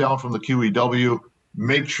folks down from the QEW.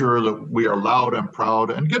 Make sure that we are loud and proud,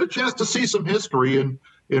 and get a chance to see some history in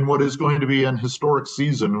what is going to be an historic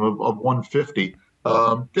season of 150.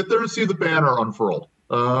 Get there and see the banner unfurled.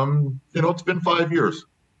 It's been 5 years.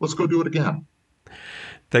 Let's go do it again.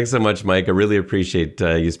 Thanks so much, Mike. I really appreciate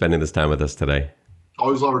you spending this time with us today.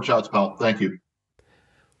 Always love our chats, pal. Thank you.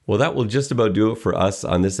 Well, that will just about do it for us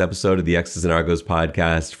on this episode of the X's and Argos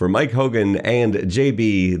podcast. For Mike Hogan and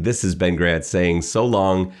JB, this is Ben Grant saying so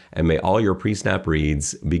long, and may all your pre-snap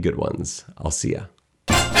reads be good ones. I'll see ya.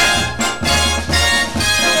 Go,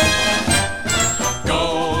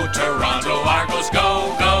 Toronto Argos,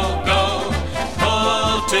 go, go, go.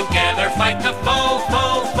 Pull together, fight the fight.